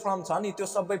जति फुल फर्म छ नि त्यो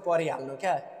सबै परिहाल्नु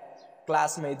क्या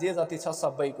क्लासमै, जे जति छ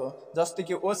सबैको. जस्तो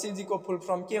कि OCG को फुल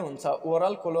फर्म के हुन्छ,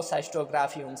 ओरल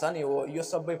कोलोसाइस्टोग्राफी हुन्छ नि हो, यो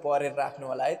सबै पढेर राख्नु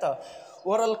होला है त.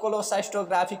 ओरल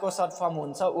कोलोसाइस्टोग्राफी को शॉर्ट फर्म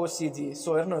हुन्छ OCG.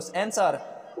 सो हेर्नुस् answer,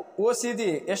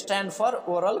 OCG stand for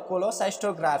oral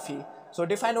cholecystography. So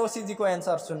define OCG को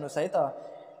आन्सर सुन्नुस् है त.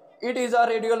 It is a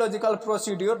radiological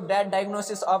procedure that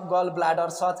diagnosis of gallbladder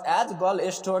such as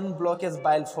gallstone blockage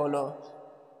bile follow.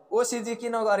 OCG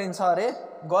किन गरिन्छ अरे,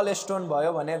 गलस्टोन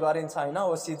भयो भने गरिन्छ हैन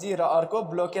OCG, र अर्को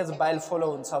ब्लोकेज बाइल फ्लो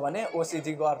हुन्छ भने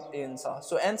OCG गरिन्छ.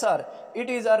 So answer, it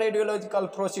is a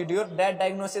radiological procedure that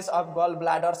diagnosis of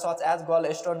gallbladder such as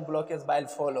gallstone blockage bile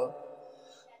follow.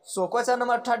 So question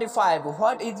number 35.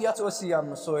 What is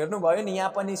HOCM? So हेर्नु भयो नि, यहाँ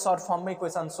पनि सर्ट फर्ममै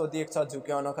क्वेशन सोधिएको छ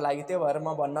झुक्याउनको लागि, त्यही भएर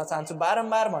म भन्न चाहन्छु,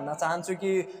 बारम्बार भन्न चाहन्छु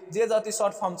कि जे जति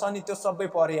सर्ट फर्म छ नि त्यो सबै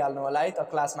पढिहाल्नु होला है त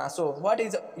क्लासमा. So what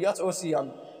is HOCM?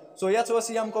 So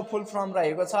HOCM को फुल फर्म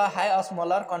रहेको छ high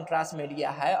अस्मोलर contrast media.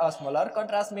 High अस्मोलर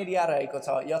contrast media रहेको छ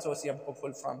HOCM को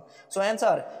full form. So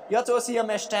answer,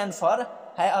 HOCM stand for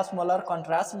high अस्मोलर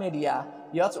contrast media.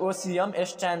 HOCM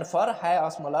stand for high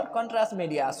अस्मोलर contrast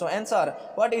media. So answer,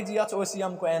 what is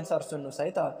HOCM को answer सुन्नुस्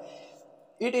है त.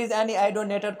 It is any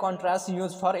आइडोनेटेड contrast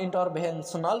use for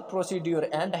इन्टरभेन्सनल procedure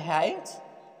and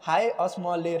high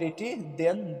osmolarity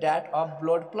than that of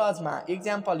blood plasma.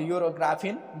 Example,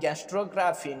 urographin,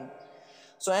 gastrographin.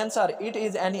 So answer, it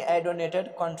is any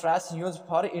iodinated contrast used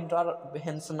for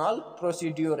interventional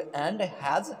procedure and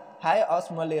has high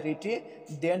osmolarity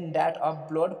than that of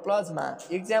blood plasma.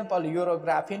 Example,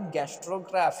 urographin,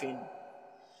 gastrographin.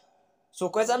 So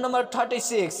question number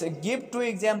 36. Give two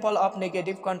example of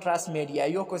negative contrast media.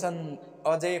 यो question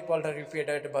अझै एकपल्ट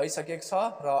repeated भइसकेको छ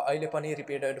र अहिले पनि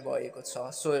repeated भएको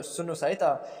छ. सो सुन्नुस् है त.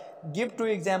 Give two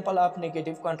example of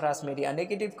negative contrast media.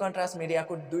 Negative contrast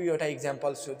मिडियाको दुईवटा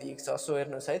एक्जाम्पल सोधिएको छ. सो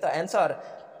हेर्नुस् है त. Answer,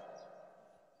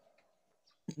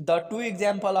 the two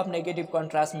example of negative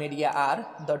contrast media are.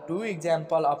 The two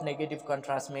example of negative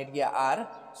contrast media are.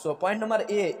 So point number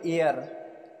A,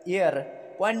 air.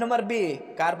 Point number B,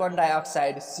 carbon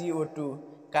dioxide CO2.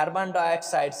 Carbon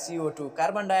dioxide CO2.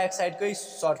 Carbon dioxide को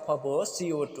short form हो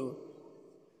CO2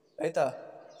 है त.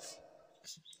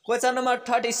 Question number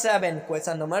 37.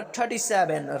 Question number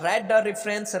 37. Write the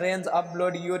reference range of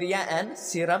blood urea and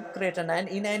serum creatinine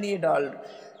in an adult.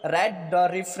 Write the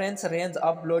reference range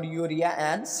of blood urea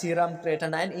and serum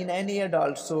creatinine in any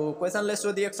adult. So question ले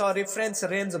सोधिएको छ reference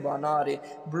range भन अरे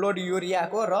blood urea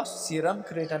को र serum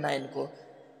creatinine को.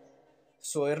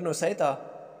 So हेर्नुस् है त.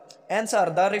 Answer,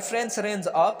 the reference range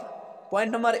of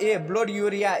point number A blood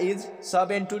urea is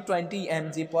 7 to 20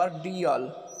 mg per dl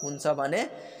हुन्छ भने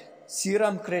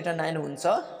serum creatinine हुन्छ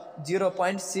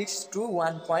 0.6 to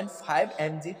 1.5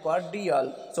 mg per dl.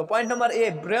 So point number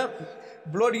A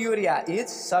blood urea is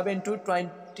 7 to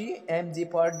 20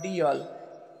 mg per dl.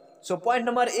 So point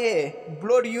number A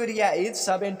blood urea is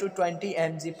 7 to 20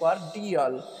 mg per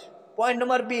dl. Point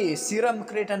number B serum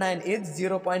creatinine is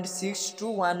 0.6 to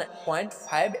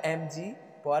 1.5 mg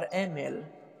per ml.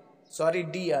 Sorry,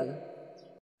 dl.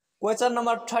 Question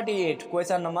number 38.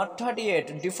 Question number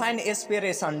 38. Define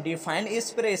aspiration. Define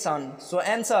aspiration. So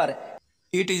answer.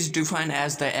 It is defined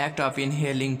as the act of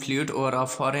inhaling fluid or a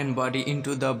foreign body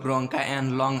into the bronchi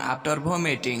and lung after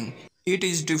vomiting. It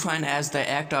is defined as the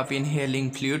act of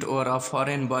inhaling fluid or a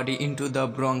foreign body into the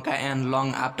bronchi and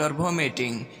lung after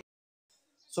vomiting.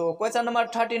 So question number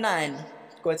 39.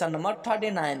 Question number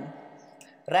 39.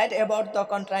 Write about the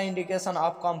contraindication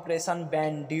of compression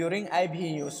band during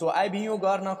IVU. So IVU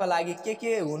गर्नको लागि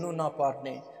के हुनु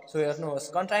नपर्ने. So हेर्नुहोस्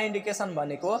कन्ट्राइन्डिकेसन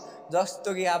भनेको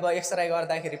जस्तो कि अब एक्सरे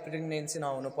गर्दाखेरि प्रेग्नेन्सी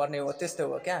नहुनु पर्ने हो त्यस्तै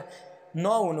हो क्या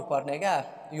नहुनु पर्ने क्या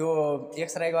यो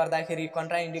एक्सरे गर्दाखेरि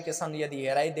कन्ट्राइन्डिकेसन यदि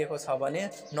हेराइदिएको छ भने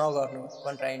नगर्नु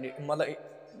मतलब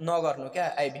नगर्नु क्या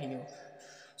आइभियु.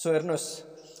 सो हेर्नुहोस्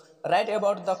write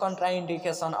about the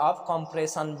contraindication of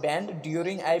compression band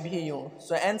during IVU.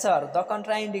 So answer, the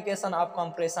contraindication of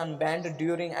compression band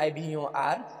during IVU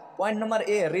are point number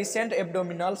A recent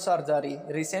abdominal surgery.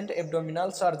 Recent abdominal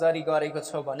surgery गरेको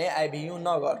छ भने IVU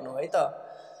नगर्नु है त.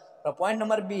 र point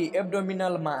number B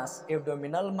abdominal mass.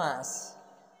 Abdominal mass.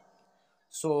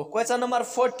 So question number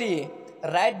 40.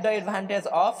 Write the advantage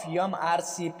of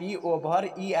MRCP over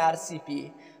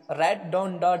ERCP. Write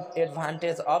down the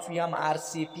advantage of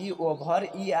MRCP over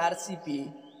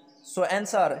ERCP. So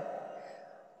answer,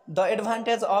 the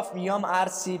advantage of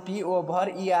MRCP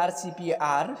over ERCP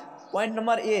are point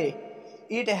number A,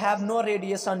 it have no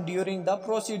radiation during the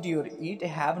procedure. It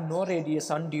have no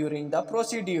radiation during the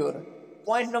procedure.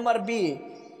 Point number B,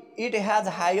 it has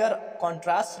higher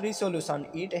contrast resolution.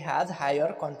 It has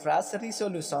higher contrast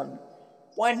resolution.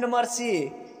 Point number C,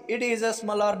 it is a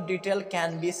smaller detail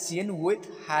can be seen with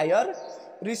higher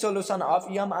resolution of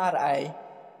MRI.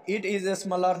 It is a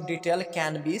smaller detail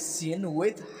can be seen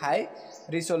with high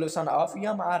resolution of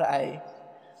MRI.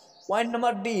 Point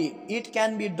number D, it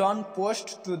can be done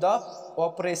post to the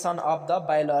operation of the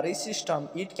biliary system.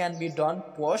 It can be done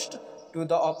post to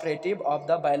the operative of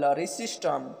the biliary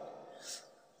system.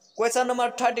 Question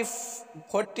number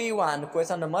 41.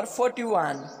 Question number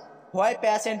 41. Why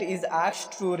patient is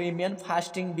asked to remain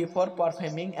fasting before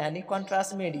performing any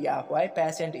contrast media? Why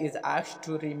patient is asked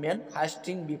to remain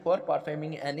fasting before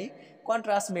performing any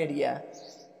contrast media?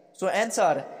 So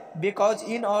answer, because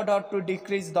in order to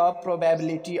decrease the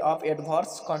probability of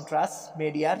adverse contrast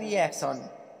media reaction.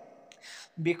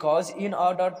 Because in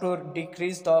order to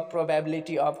decrease the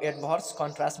probability of adverse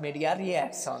contrast media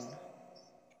reaction.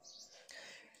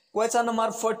 Question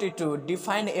number 42.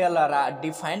 Define LRA.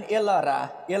 Define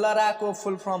LRA. LRA को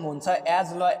full form हुन्छ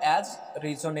as low as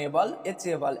reasonable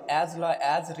achievable. As low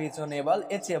as reasonable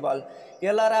achievable.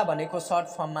 LRA भनेको short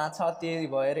form मा छ त्यही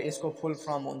भएर यसको full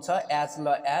form हुन्छ as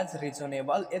low as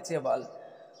reasonable achievable.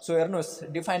 So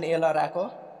हेर्नुस् define LRA को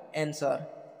answer.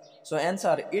 So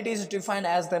answer, it is defined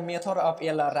as the method of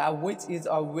LRA which is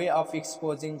a way of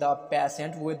exposing the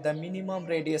patient with the minimum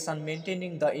radiation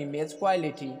maintaining the image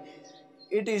quality.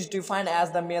 It is defined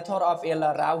as the method of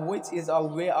LRA which is a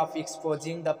way of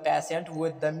exposing the patient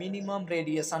with the minimum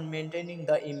radiation maintaining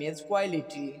the image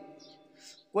quality.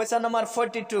 Question number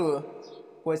 42.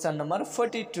 Question number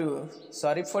 42.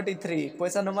 Sorry, 43.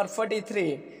 Question number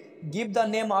 43. Give the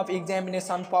name of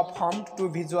examination performed to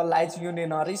visualize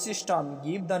urinary system.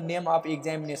 Give the name of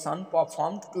examination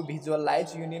performed to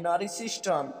visualize urinary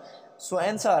system. So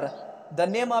answer, the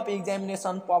name of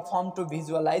examination performed to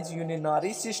visualize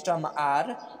urinary system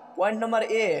are point number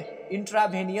A,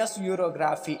 intravenous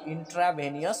urography.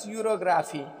 Intravenous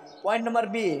urography. Point number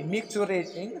B,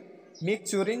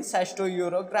 micturing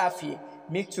cystourography.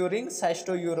 Micturing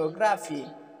cystourography.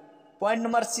 Point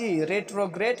number C,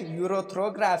 retrograde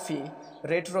urothrography.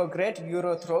 Retrograde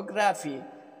urothrography.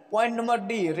 Point number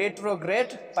D,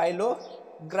 retrograde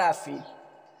pylography.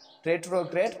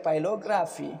 Retrograde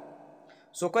pylography.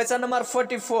 So question number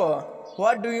 44.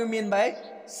 What do you mean by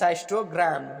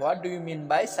cystogram? What do you mean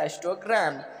by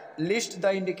cystogram? List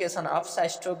the indication of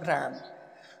cystogram.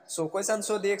 So question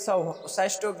सोधेको छ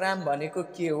cystogram भनेको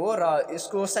के हो र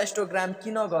यसको cystogram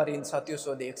किन गरिन्छ त्यो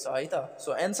सोधेको छ है त.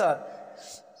 So answer,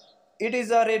 it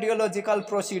is a radiological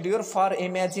procedure for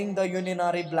imaging the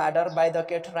urinary bladder by the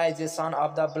catheterization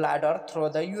of the bladder through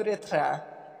the urethra.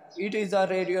 It is a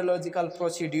radiological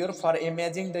procedure for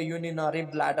imaging the urinary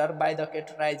bladder by the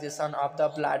catheterization of the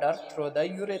bladder through the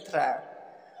urethra.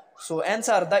 So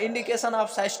answer the indication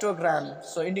of cystogram.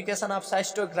 So indication of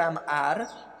cystogram are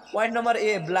point number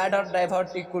A, bladder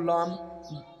diverticulum,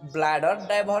 bladder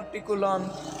diverticulum.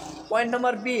 Point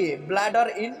number B,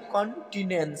 bladder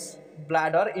incontinence,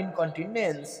 bladder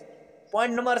incontinence.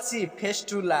 Point number C,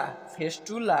 fistula,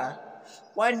 fistula.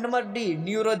 Point number D,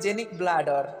 neurogenic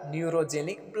bladder,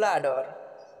 neurogenic bladder.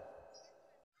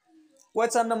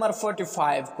 Question number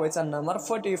 45. Question number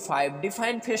 45.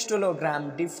 Define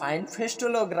fistulogram. Define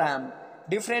fistulogram.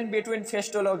 Different between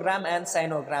fistulogram and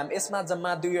cynogram. यसमा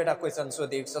जम्मा दुईवटा question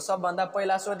सोधिएको छ। सबभन्दा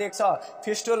पहिला सोधिएको छ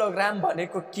फिस्टुलोग्राम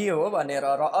भनेको के हो भनेर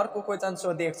र अर्को क्वेसन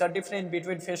सोधिएको छ डिफरेन्ट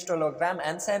बिट्विन फिस्टुलोग्राम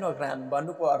एन्ड साइनोग्राम।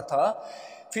 भन्नुको अर्थ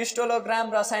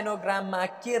फिस्टुलोग्राम र साइनोग्राममा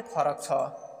के फरक छ।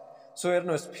 सो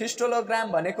हेर्नुहोस्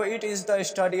फिस्टुलोग्राम भनेको it is the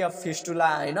study of fistula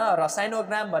हैन र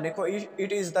साइनोग्राम भनेको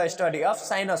it is the study of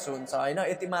sinus हुन्छ हैन।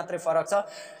 यति मात्रै फरक छ।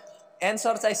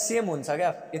 एन्सर चाहिँ सेम हुन्छ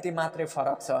क्या, यति मात्रै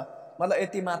फरक छ, मतलब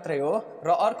यति मात्रै हो। र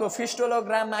अर्को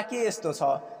फिस्टुलोग्राममा के यस्तो छ,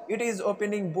 it is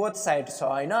opening both side छ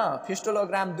हैन।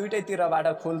 फिस्टुलोग्राम दुईटैतिरबाट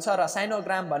खुल्छ र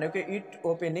साइनोग्राम भनेको it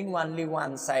opening only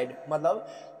one side, मतलब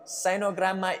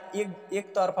साइनोग्राममा एक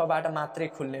तर्फबाट मात्रै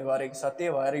खुल्ने गरेको छ। त्यही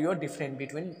भएर यो डिफरेन्ट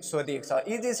बिट्विन सोधिएको छ।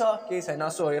 इजी छ, केही छैन।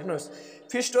 सो हेर्नुहोस्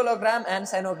फिस्टुलोग्राम एन्ड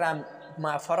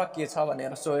साइनोग्राममा फरक के छ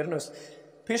भनेर। सो हेर्नुहोस्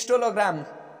फिस्टुलोग्राम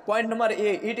point number A,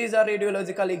 it is a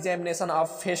radiological examination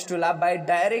of fistula by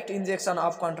direct injection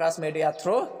of contrast media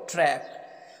through tract.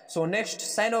 So next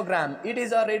cynogram, it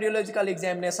is a radiological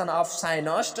examination of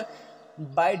sinus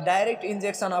by direct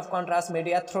injection of contrast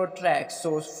media through tract.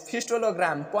 So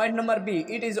fistulogram, point number B,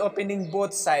 it is opening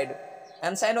both side,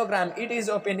 and cynogram, it is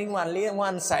opening only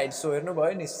one side. So हेर्नु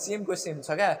भयो नि same को same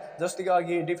छ क्या। जस्तो कि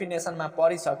अघि डेफिनेसनमा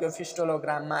पढिसक्यो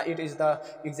फिस्टुलोग्राममा it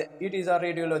is a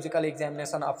radiological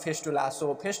examination of fistula.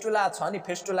 So fistula छ नि,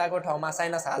 फिस्टुलाको ठाउँमा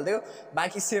साइनस हाल्दियो,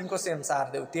 बाँकी सेम को सेम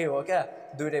सार्दियो, त्यही हो क्या।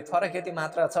 दुईटै फरक यति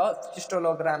मात्र छ,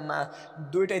 फिस्टुलोग्राममा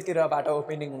दुईटैतिरबाट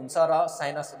ओपनिङ हुन्छ र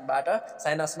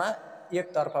साइनसमा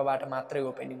एक तर्फबाट मात्रै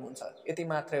ओपनिङ हुन्छ, यति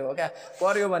मात्रै हो क्या।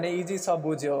 पर्यो भने इजी छ,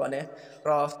 बुझ्यो भने।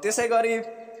 र त्यसै गरी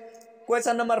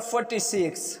question number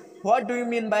 46. What do you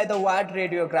mean by the word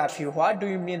radiography? What do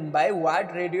you mean by word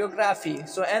radiography?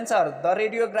 So answer, the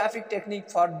radiographic technique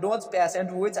for those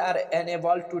patients which are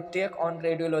unable to take on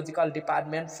radiological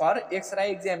department for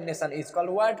X-ray examination is called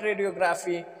word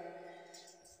radiography.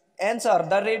 Answer,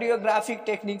 the radiographic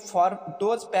technique for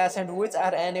those patients which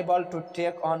are unable to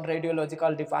take on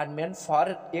radiological department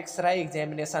for X-ray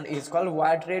examination is called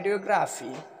word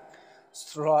radiography.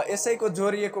 र यसैको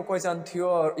जोडिएको question थियो,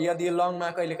 यदि लङमा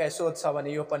कहिलेकाहीँ सोध्छ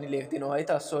भने यो पनि लेखिदिनु है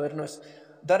त। सो हेर्नुहोस्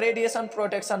the radiation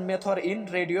protection method in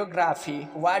radiography,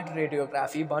 ward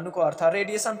radiography भन्नुको अर्थ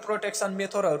रेडिएसन प्रोटेक्सन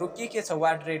मेथडहरू के छ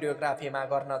वार्ड रेडियोग्राफीमा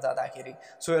गर्न जाँदाखेरि।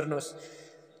 सो हेर्नुहोस्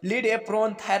लिड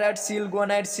एप्रोन, थाइरोइड सिल,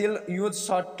 गोनाइड सिल, use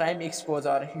short time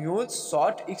exposure, use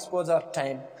short exposure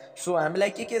time. So हामीलाई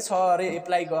के छ अरे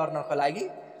एप्लाई गर्नको लागि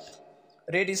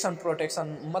रेडिएसन प्रोटेक्सन,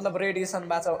 मतलब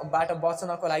रेडिएसनबाट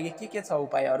बच्नको लागि के छ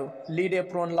उपायहरू। लिड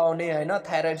एप्रोन लाउने हैन,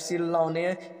 थाइरोइड सिल लाउने,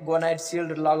 गोनाइड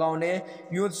सिल्ड लगाउने,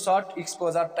 युज सर्ट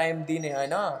एक्सपोजर टाइम दिने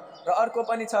हैन। र अर्को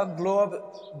पनि छ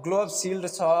ग्लोभ सिल्ड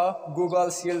छ, गुगल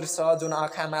सिल्ड छ जुन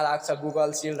आँखामा लाग्छ,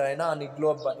 गुगल सिल्ड हैन, अनि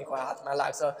ग्लोभ भनेको हातमा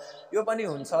लाग्छ। यो पनि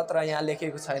हुन्छ तर यहाँ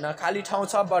लेखेको छैन, खाली ठाउँ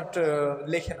छ बट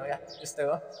लेखेन क्या, यस्तै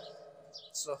हो।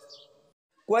 So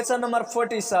question number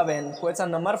 47.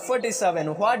 Question number 47.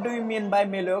 What do you mean by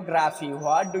myelography?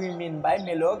 What do you mean by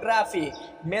myelography?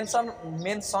 Mention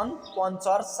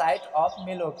puncture site of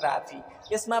myelography.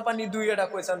 यसमा पनि दुईवटा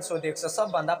क्वेसन सोधेको छ।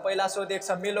 सबभन्दा पहिला सोधेको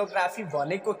छ myelography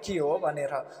भनेको के हो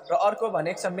भनेर, र अर्को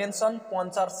भनेको छ mention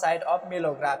puncture site of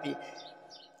myelography।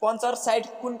 Puncture site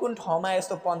कुन ठाउँमा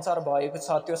यस्तो पञ्चर भएको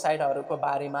छ त्यो साइटहरूको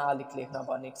बारेमा अलिक लेख्न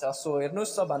भनेको छ। सो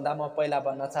हेर्नुहोस् सबभन्दा म पहिला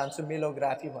भन्न चाहन्छु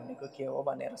myelography भनेको के हो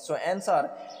भनेर। So answer,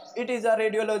 it is a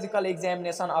radiological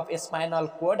examination of spinal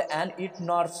cord and it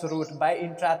nerves root by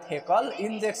intrathecal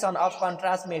injection of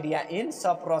contrast media in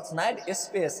सबरोचनाइड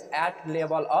space at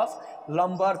level of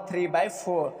लम्बर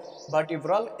 3/4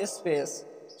 vertebral space.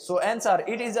 So answer,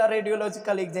 it is a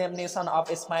radiological examination of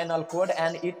spinal cord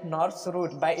and its nerves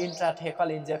root by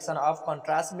intrathecal injection of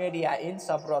contrast media in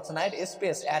subrochnoid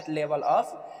space at level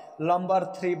of lumbar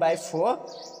 3/4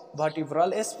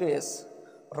 vertebral space.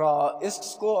 र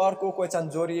यसको अर्को question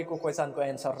जोडिएको क्वेसनको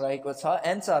answer रहेको छ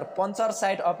answer puncture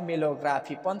site of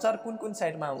myelography। Puncture कुन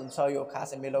साइडमा हुन्छ यो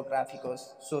खास myelographyको।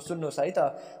 सो सुन्नुहोस् है त।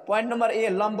 Point number A,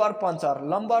 लम्बर puncture.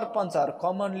 लम्बर puncture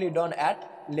commonly done at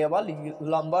level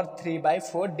लम्बर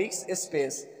 3/4 disk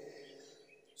space.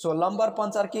 So लम्बर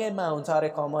puncture केमा हुन्छ अरे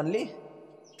कमनली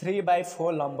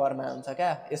 3/4 नम्बरमा हुन्छ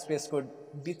क्या स्पेसको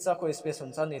बिचको स्पेस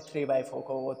हुन्छ नि 3/4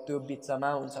 को हो त्यो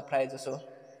बिचमा हुन्छ प्राय जसो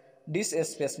डिस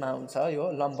स्पेसमा हुन्छ यो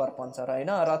लम्बर पञ्चर हैन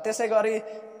र त्यसै गरी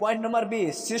point number be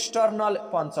cisternal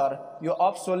puncture यो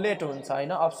अब्सोलेट हुन्छ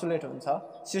हैन अब्सोलेट हुन्छ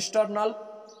सिस्टर्नल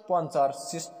पञ्चर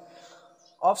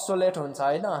अब्सोलेट हुन्छ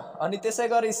हैन अनि त्यसै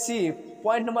गरी C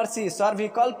point number C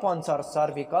cervical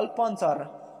puncture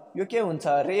यो के हुन्छ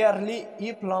rarely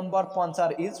if लम्बर puncture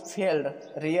is failed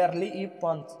rarely if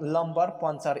लम्बर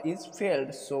puncture is failed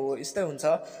so यस्तै हुन्छ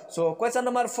so question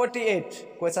number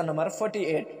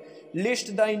 48 list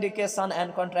the indication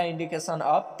and कन्ट्राइन्डिकेसन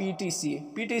of PTC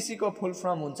PTC को फुल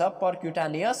फर्म हुन्छ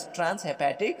परक्युटानियस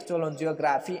ट्रान्सहेपाटिक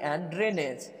चोलोन्जियोग्राफी and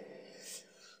drainage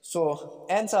so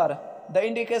answer the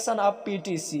indication of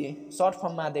PTC short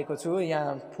फर्ममा दिएको छु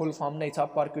यहाँ full form नै छ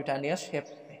परक्युटानियस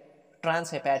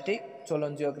ट्रान्सहेपाटिक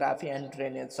चोलोन्जियोग्राफी एन्ड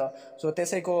ड्रेनेज छ सो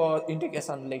त्यसैको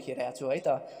इन्डिकेसन लेखिरहेको छु है त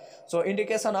so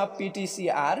indication of PTC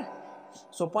are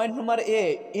so point number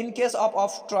A in case of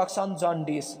obstruction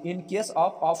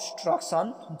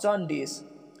jaundice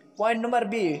point number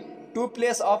be to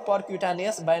place of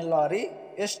परक्युटानियस biliary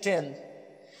stent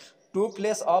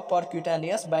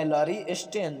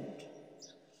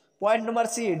point number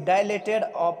C dilated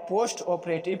of post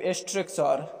operative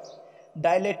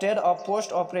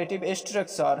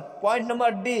structure point number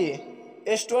D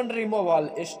stone removal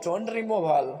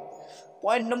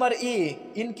Point number E,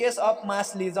 in case of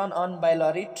mass lesion on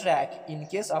biliary tract.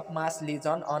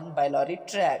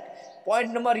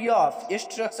 Point number F,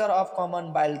 structure of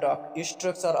common bile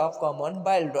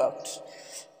duct.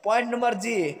 Point number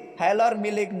G, halar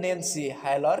malignancy.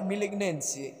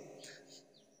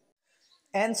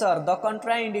 Answer, the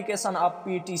contraindication of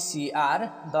PTC are,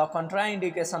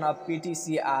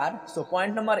 so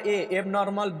point number A,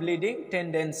 abnormal bleeding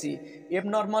tendency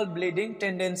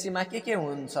मा के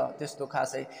हुन्छ त्यस्तो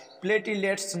खासै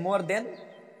platelets more than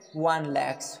 1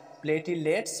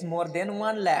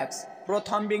 lakhs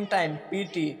prothrombing time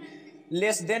PT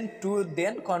less than 2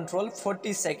 then control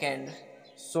 40 seconds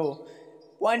so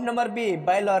point number B,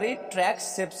 biliary tract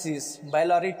sepsis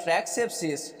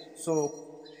so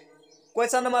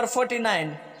question number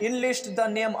 49 enlist the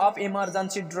name of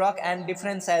emergency drug and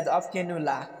different size of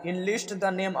cannula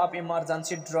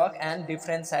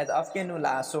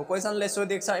so question ले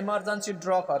सोधेको छ emergency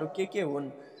ड्रगहरु के हुन्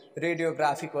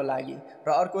radiography को लागि र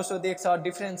अर्को सोधेको छ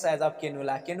डिफरेन्ट साइज अफ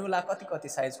केनुला कति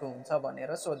साइजको हुन्छ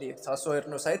भनेर सोधेको छ सो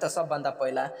हेर्नुस् है त सबभन्दा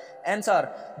पहिला answer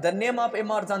the name of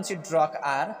emergency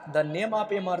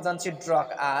drug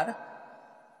are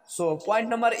so point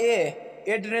number A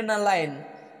adrenaline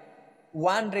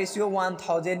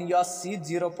 1:1000 USC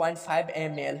 0.5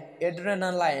 ml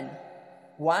adrenaline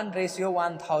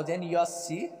 1:1000 USC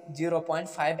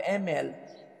 0.5 ml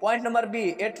point number B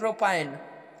atropine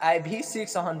IV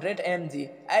 600 mg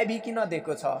IV किन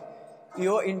दिएको छ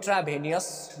यो इन्ट्राभेनियस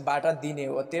बाट दिने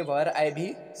हो त्यही भएर IV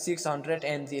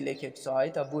 600 mg लेखेको छ है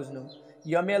त बुझ्नु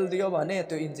एमएल दियो भने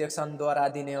त्यो इन्जेक्सन द्वारा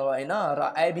दिने हो हैन र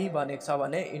आईभी भनेको छ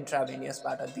भने इन्ट्राभेनियस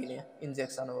बाट दिने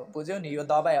इन्जेक्सन हो बुझ्यौ नि यो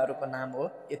दबाईहरुको नाम हो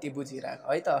यति बुझिराख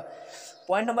है त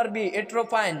point number be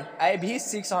atropine आईभी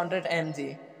 600 mg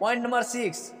point number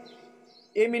 6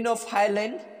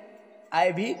 एमिनोफाइलिन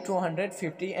आईभी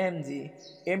 250 mg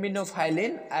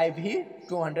एमिनोफाइलिन आईभी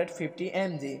 250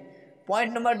 mg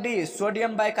Point number D,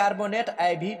 sodium bicarbonate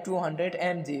IV 200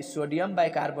 mg. Sodium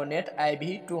bicarbonate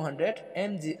IV 200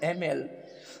 ml.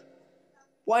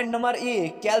 Point number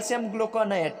E, calcium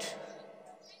gluconate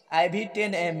IV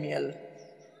 10 ml.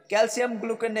 Calcium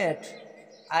gluconate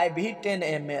IV 10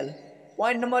 ml.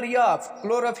 Point number F,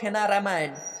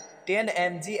 chlorpheniramine 10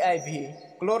 mg IV.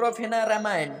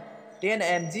 Chlorpheniramine 10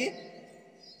 mg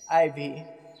IV.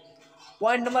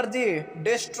 Point number G,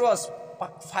 dextrose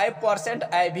 5%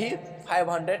 IV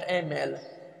 500 ml.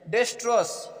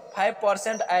 Dextrose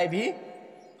 5% IV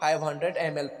 500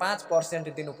 ml 5%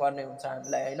 दिनुपर्ने हुन्छ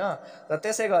हामीलाई हैन र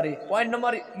त्यसै गरी point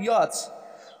number H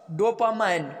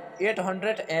dopamine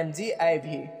 800 mg IV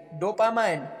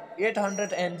dopamine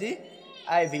 800 mg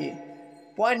IV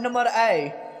point number I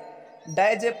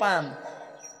diazepam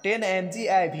 10 mg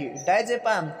IV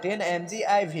diazepam 10 mg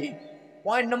IV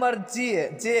point number J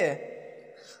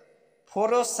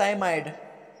furosemide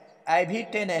IV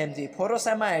 10 mg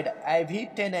furosemide IV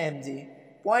 10 mg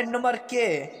point number K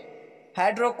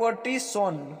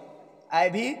hydrocortisone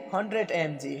IV 100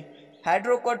 mg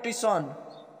hydrocortisone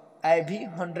IV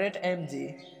 100 mg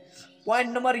point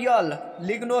number L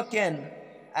lignocaine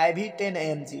IV 10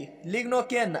 mg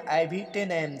lignocaine IV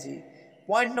 10 mg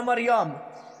point number M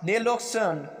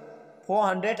naloxone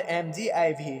 400 mg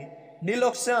IV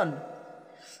naloxone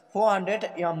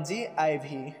 400 mg IV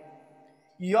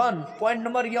Yon, point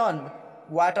number Yon,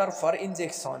 water for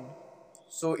injection.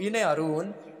 So यिनैहरू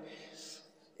हुन्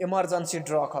emergency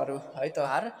ड्रगहरू है त।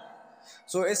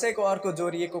 So यसैको अर्को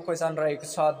जोडिएको question रहेको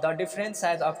छ the different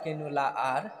size of cannula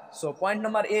are. So point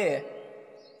number A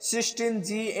 16G,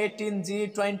 18G,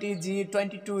 20G,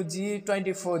 22G,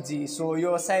 24G। So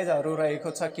यो साइजहरू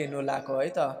रहेको छ केनुलाको है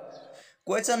त।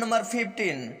 Question number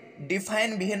 15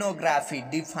 define भेनोग्राफी।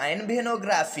 Define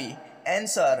भेनोग्राफी।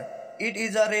 Answer it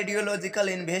is a radiological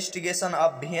investigation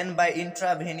of van by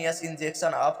इंट्राभेनियस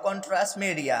injection of contrast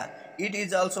media. It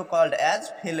is also called as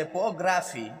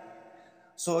फिलिपोग्राफी।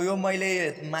 So यो मैले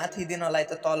माथि दिनलाई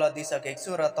त तल दिइसकेको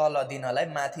छु र तल दिनलाई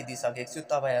माथि दिइसकेको छु,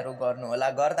 तपाईँहरू गर्नुहोला।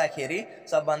 गर्दाखेरि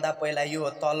सबभन्दा पहिला यो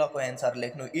तलको एन्सर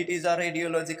लेख्नु, it is a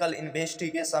radiological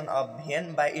investigation of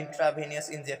van by इन्ट्राभेनियस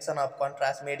injection of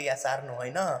contrast media सार्नु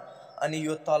होइन, अनि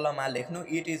यो तलमा लेख्नु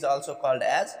it is also called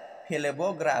as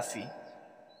फिलिपोग्राफी।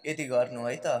 यति गर्नु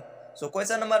है त। So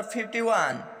question number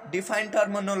 51 define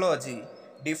terminology.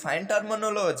 Define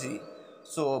terminology.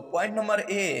 So point number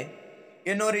A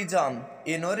aneurysm.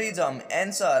 Aneurysm.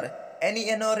 Answer any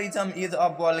aneurysm is a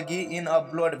bulge in a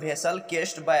blood vessel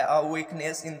caused by a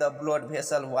weakness in the blood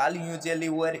vessel wall, usually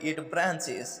where it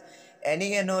branches.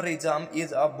 Any aneurysm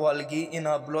is a bulge in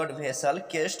a blood vessel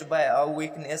caused by a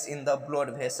weakness in the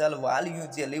blood vessel wall,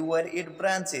 usually where it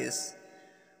branches.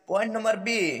 Point number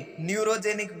B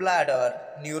neurogenic bladder.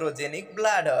 Neurogenic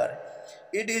bladder.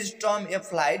 It is term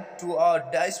applied to a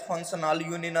dysfunctional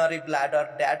urinary bladder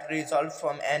that results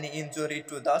from any injury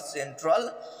to the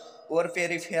central or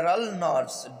peripheral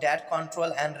nerves that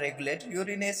control and regulate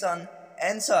urination.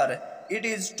 Answer it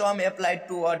is term applied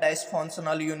to a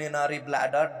dysfunctional urinary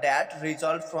bladder that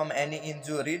results from any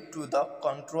injury to the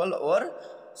central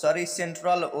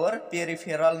or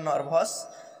peripheral nerves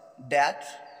that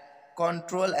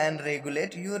control and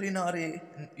regulate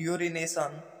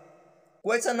urination.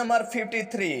 Question number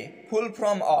 53 full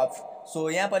form of. So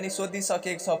यहाँ पनि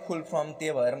सोधिसकेको छ full form,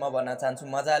 त्यही भएर म भन्न चाहन्छु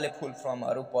मजाले फुल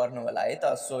फर्महरू पढ्नु होला है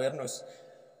त। सो हेर्नुहोस्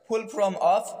full form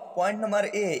of point number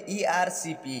A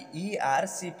इआरसिपी।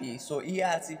 इआरसिपी। So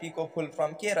इआरसिपी को फुल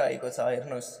फर्म के रहेको छ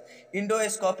हेर्नुहोस्,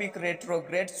 इन्डोस्कोपिक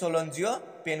retrograde सोलोन्जियो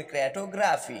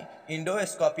पेनक्रियाटोग्राफी।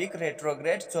 इन्डोस्कोपिक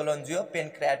retrograde सोलोन्जियो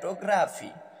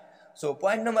पेनक्रियाटोग्राफी। So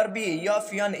point number be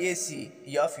FNAC.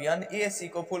 FNAC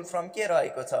को फुल फर्म के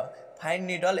रहेको छ, fine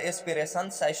needle aspiration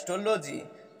साइस्टोलोजी।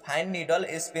 Fine needle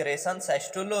aspiration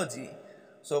साइस्टोलोजी।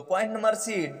 So point number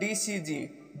C DCG.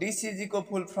 DCG को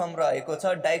फुल फर्म रहेको छ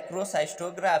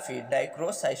डाइक्रोसाइस्टोग्राफी।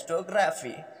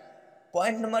 डाइक्रोसाइस्टोग्राफी।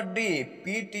 Point number D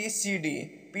पीटीसीडी।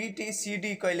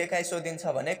 पीटीसीडी कहिलेकाहीँ सोधिन्छ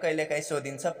भने कहिलेकाहीँ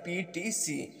सोधिन्छ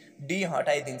पीटीसी, डी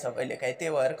हटाइदिन्छ कहिलेकाहीँ,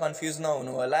 त्यही भएर कन्फ्युज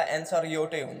नहुनु होला, एन्सर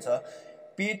एउटै हुन्छ।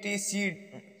 पीटीसी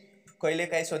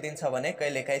कहिलेकाहीँ सोधिन्छ भने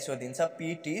कहिलेकाहीँ सोधिन्छ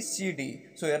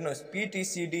पीटीसीडी। सो हेर्नुहोस्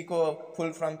पीटीसीडी को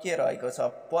फुल फर्म के रहेको छ,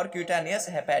 पर्क्युटानियस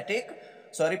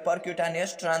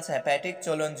trans hepatic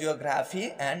चोलोन्जियोग्राफी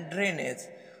and drainage.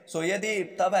 So यदि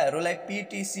तपाईहरूलाई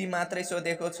पीटीसी मात्रै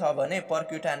सोधेको छ भने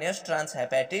पर्क्युटानियस ट्रान्स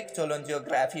हेपाटिक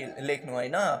चोलोन्जियोग्राफी लेख्नु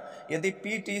होइन, यदि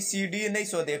पीटीसीडी नै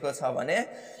सोधेको छ भने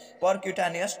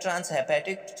पर्क्युटानियस ट्रान्स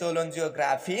हेपाटिक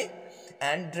चोलोन्जियोग्राफी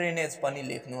एन्ड ड्रेनेज पनि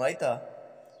लेख्नु है त।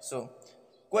 So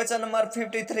question number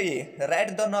 53 right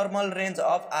the normal range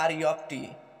of are of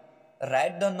T.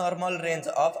 Right the normal range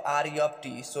of are of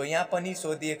T. So यहाँ पनि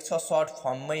सोधिएको छ, सर्ट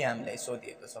फर्ममै हामीलाई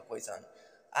सोधिएको छ क्वेसन।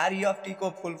 आर टी को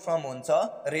फुल फर्म हुन्छ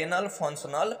renal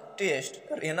functional test.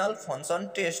 Renal function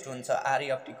test हुन्छ आर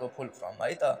टी को फुल फर्म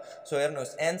है त। सो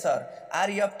हेर्नुहोस् answer R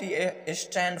T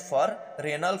stand for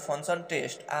renal function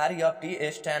test. R T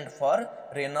stand for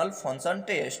renal function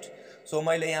test. So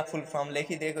मैले यहाँ full form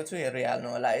लेखिदिएको छु, हेरिहाल्नु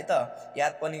होला है त,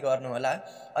 याद पनि गर्नु होला।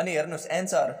 अनि हेर्नुहोस्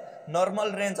answer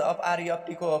normal range of R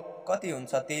T को कति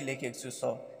हुन्छ त्यही लेखेको छु।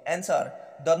 So answer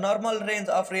the normal range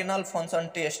of renal function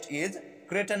test is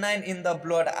creatinine in the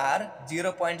blood are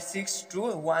 0.6 to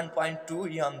 1.2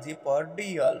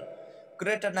 mg/dl.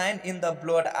 Creatinine in the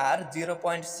blood are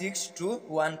 0.6 to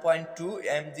 1.2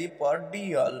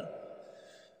 mg/dl.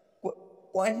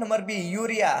 Point number B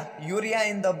urea. Urea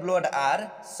in the blood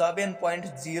are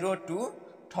 7.0 to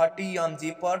 30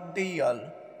 mg/dl.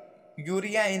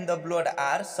 Urea in the blood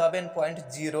are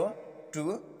 7.0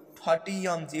 to 30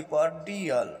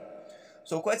 mg/dl.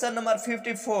 So question number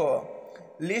 54.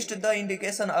 List the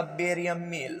indication of barium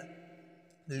meal.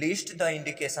 List the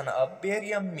indication of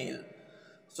barium meal.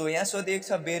 So यहाँ सोधिएको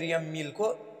छ barium मिल को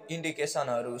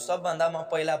इन्डिकेसनहरू। सबभन्दा म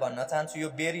पहिला भन्न चाहन्छु यो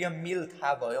बेरियम मिल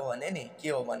थाहा भयो भने नि के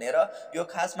हो भनेर, यो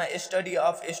खासमा स्टडी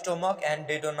अफ स्टोमक एन्ड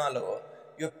डेडोनल हो,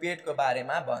 यो पेटको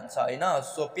बारेमा भन्छ हैन।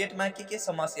 सो पेटमा के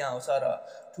समस्या आउँछ र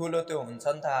ठुलो त्यो हुन्छ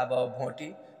नि त, अब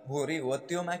भुँडी हो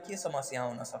त्योमा के समस्या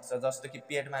आउन सक्छ, जस्तो कि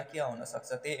पेटमा के आउन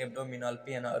सक्छ, त्यही एब्डोमिनल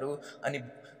पेनहरू, अनि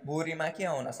भुँडीमा के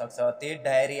आउन सक्छ, त्यही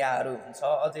डायरियाहरू हुन्छ,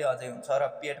 अझै हुन्छ। र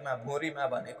पेटमा भुँडीमा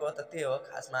भनेको त त्यही हो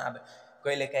खासमा, अब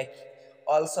कहिलेकाहीँ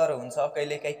अल्सर हुन्छ,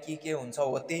 कहिलेकाहीँ के हुन्छ,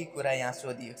 हो त्यही कुरा यहाँ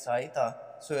सोधिएको छ है त।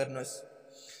 सो हेर्नुहोस्,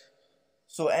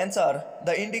 so answer the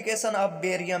indication of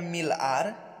barium meal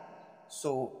are,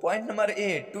 so point number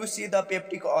A to see the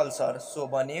peptic ulcer. So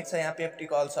भनिएको छ यहाँ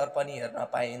पेप्टिक अल्सर पनि हेर्न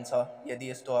पाइन्छ यदि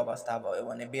यस्तो अवस्था भयो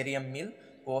भने। Barium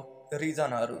मिलको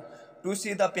रिजनहरू, to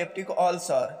see the peptic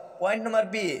ulcer. Point number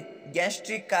be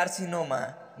gastric carcinoma,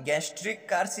 gastric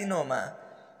carcinoma.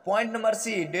 Point number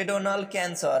C डेडोनल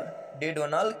cancer,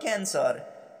 डेडोनल cancer.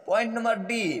 Point number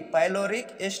D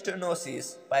pyloric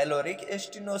stenosis, pyloric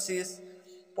stenosis.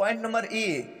 Point number E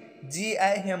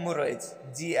GI हेमोरोइज,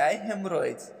 GI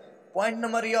हेमोरोइज। Point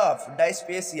number F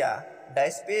डाइस्पेसिया,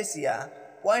 डाइस्पेसिया।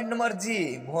 Point number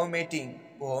G vomiting,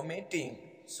 vomiting.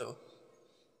 So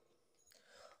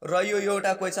र यो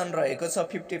एउटा question रहेको छ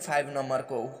 55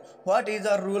 नम्बरको। What is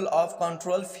a rule of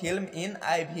control film in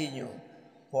आइभियु,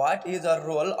 what is a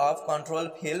role of control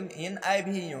film in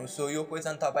आइभियु। So यो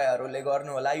question तपाईँहरूले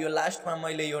गर्नुहोला, यो लास्टमा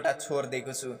मैले एउटा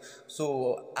छोडिदिएको छु। सो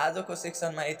आजको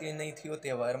सेक्सनमा यति नै थियो,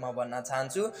 त्यही भएर म भन्न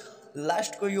चाहन्छु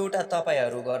लास्टको एउटा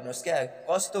तपाईँहरू गर्नुहोस् क्या।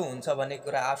 कस्तो हुन्छ भन्ने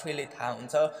कुरा आफैले थाहा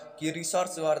हुन्छ कि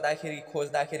रिसर्च गर्दाखेरि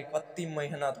खोज्दाखेरि कति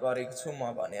मेहनत गरेको छु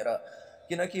म भनेर,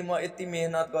 किनकि म यति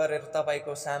मेहनत गरेर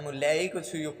तपाईँको सामु ल्याएको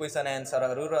छु यो क्वेसन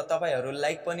एन्सरहरू, र तपाईँहरू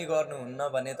लाइक पनि गर्नुहुन्न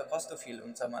भने त कस्तो फिल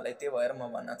हुन्छ मलाई। त्यही भएर म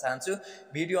भन्न चाहन्छु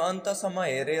भिडियो अन्तसम्म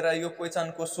हेरेर यो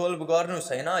क्वेसनको सोल्भ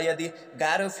गर्नुहोस् होइन। यदि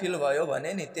गाह्रो फिल भयो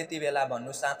भने नि त्यति बेला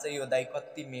भन्नु साँच्चै यो दाइ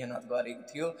कति मेहनत गरेको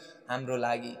थियो हाम्रो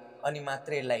लागि, अनि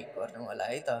मात्रै लाइक गर्नु होला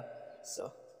है त। सो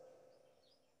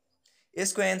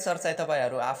यसको एन्सर चाहिँ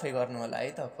तपाईँहरू आफै गर्नु होला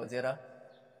है त खोजेर।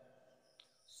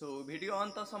 सो भिडियो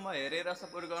अन्तसम्म हेरेर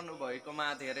सपोर्ट गर्नुभएकोमा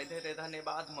धेरै धेरै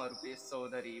धन्यवाद। म रुपेश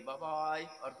चौधरी, बाइ बाइ।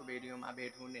 अर्को भिडियोमा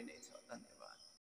भेट हुने नै छ, धन्यवाद।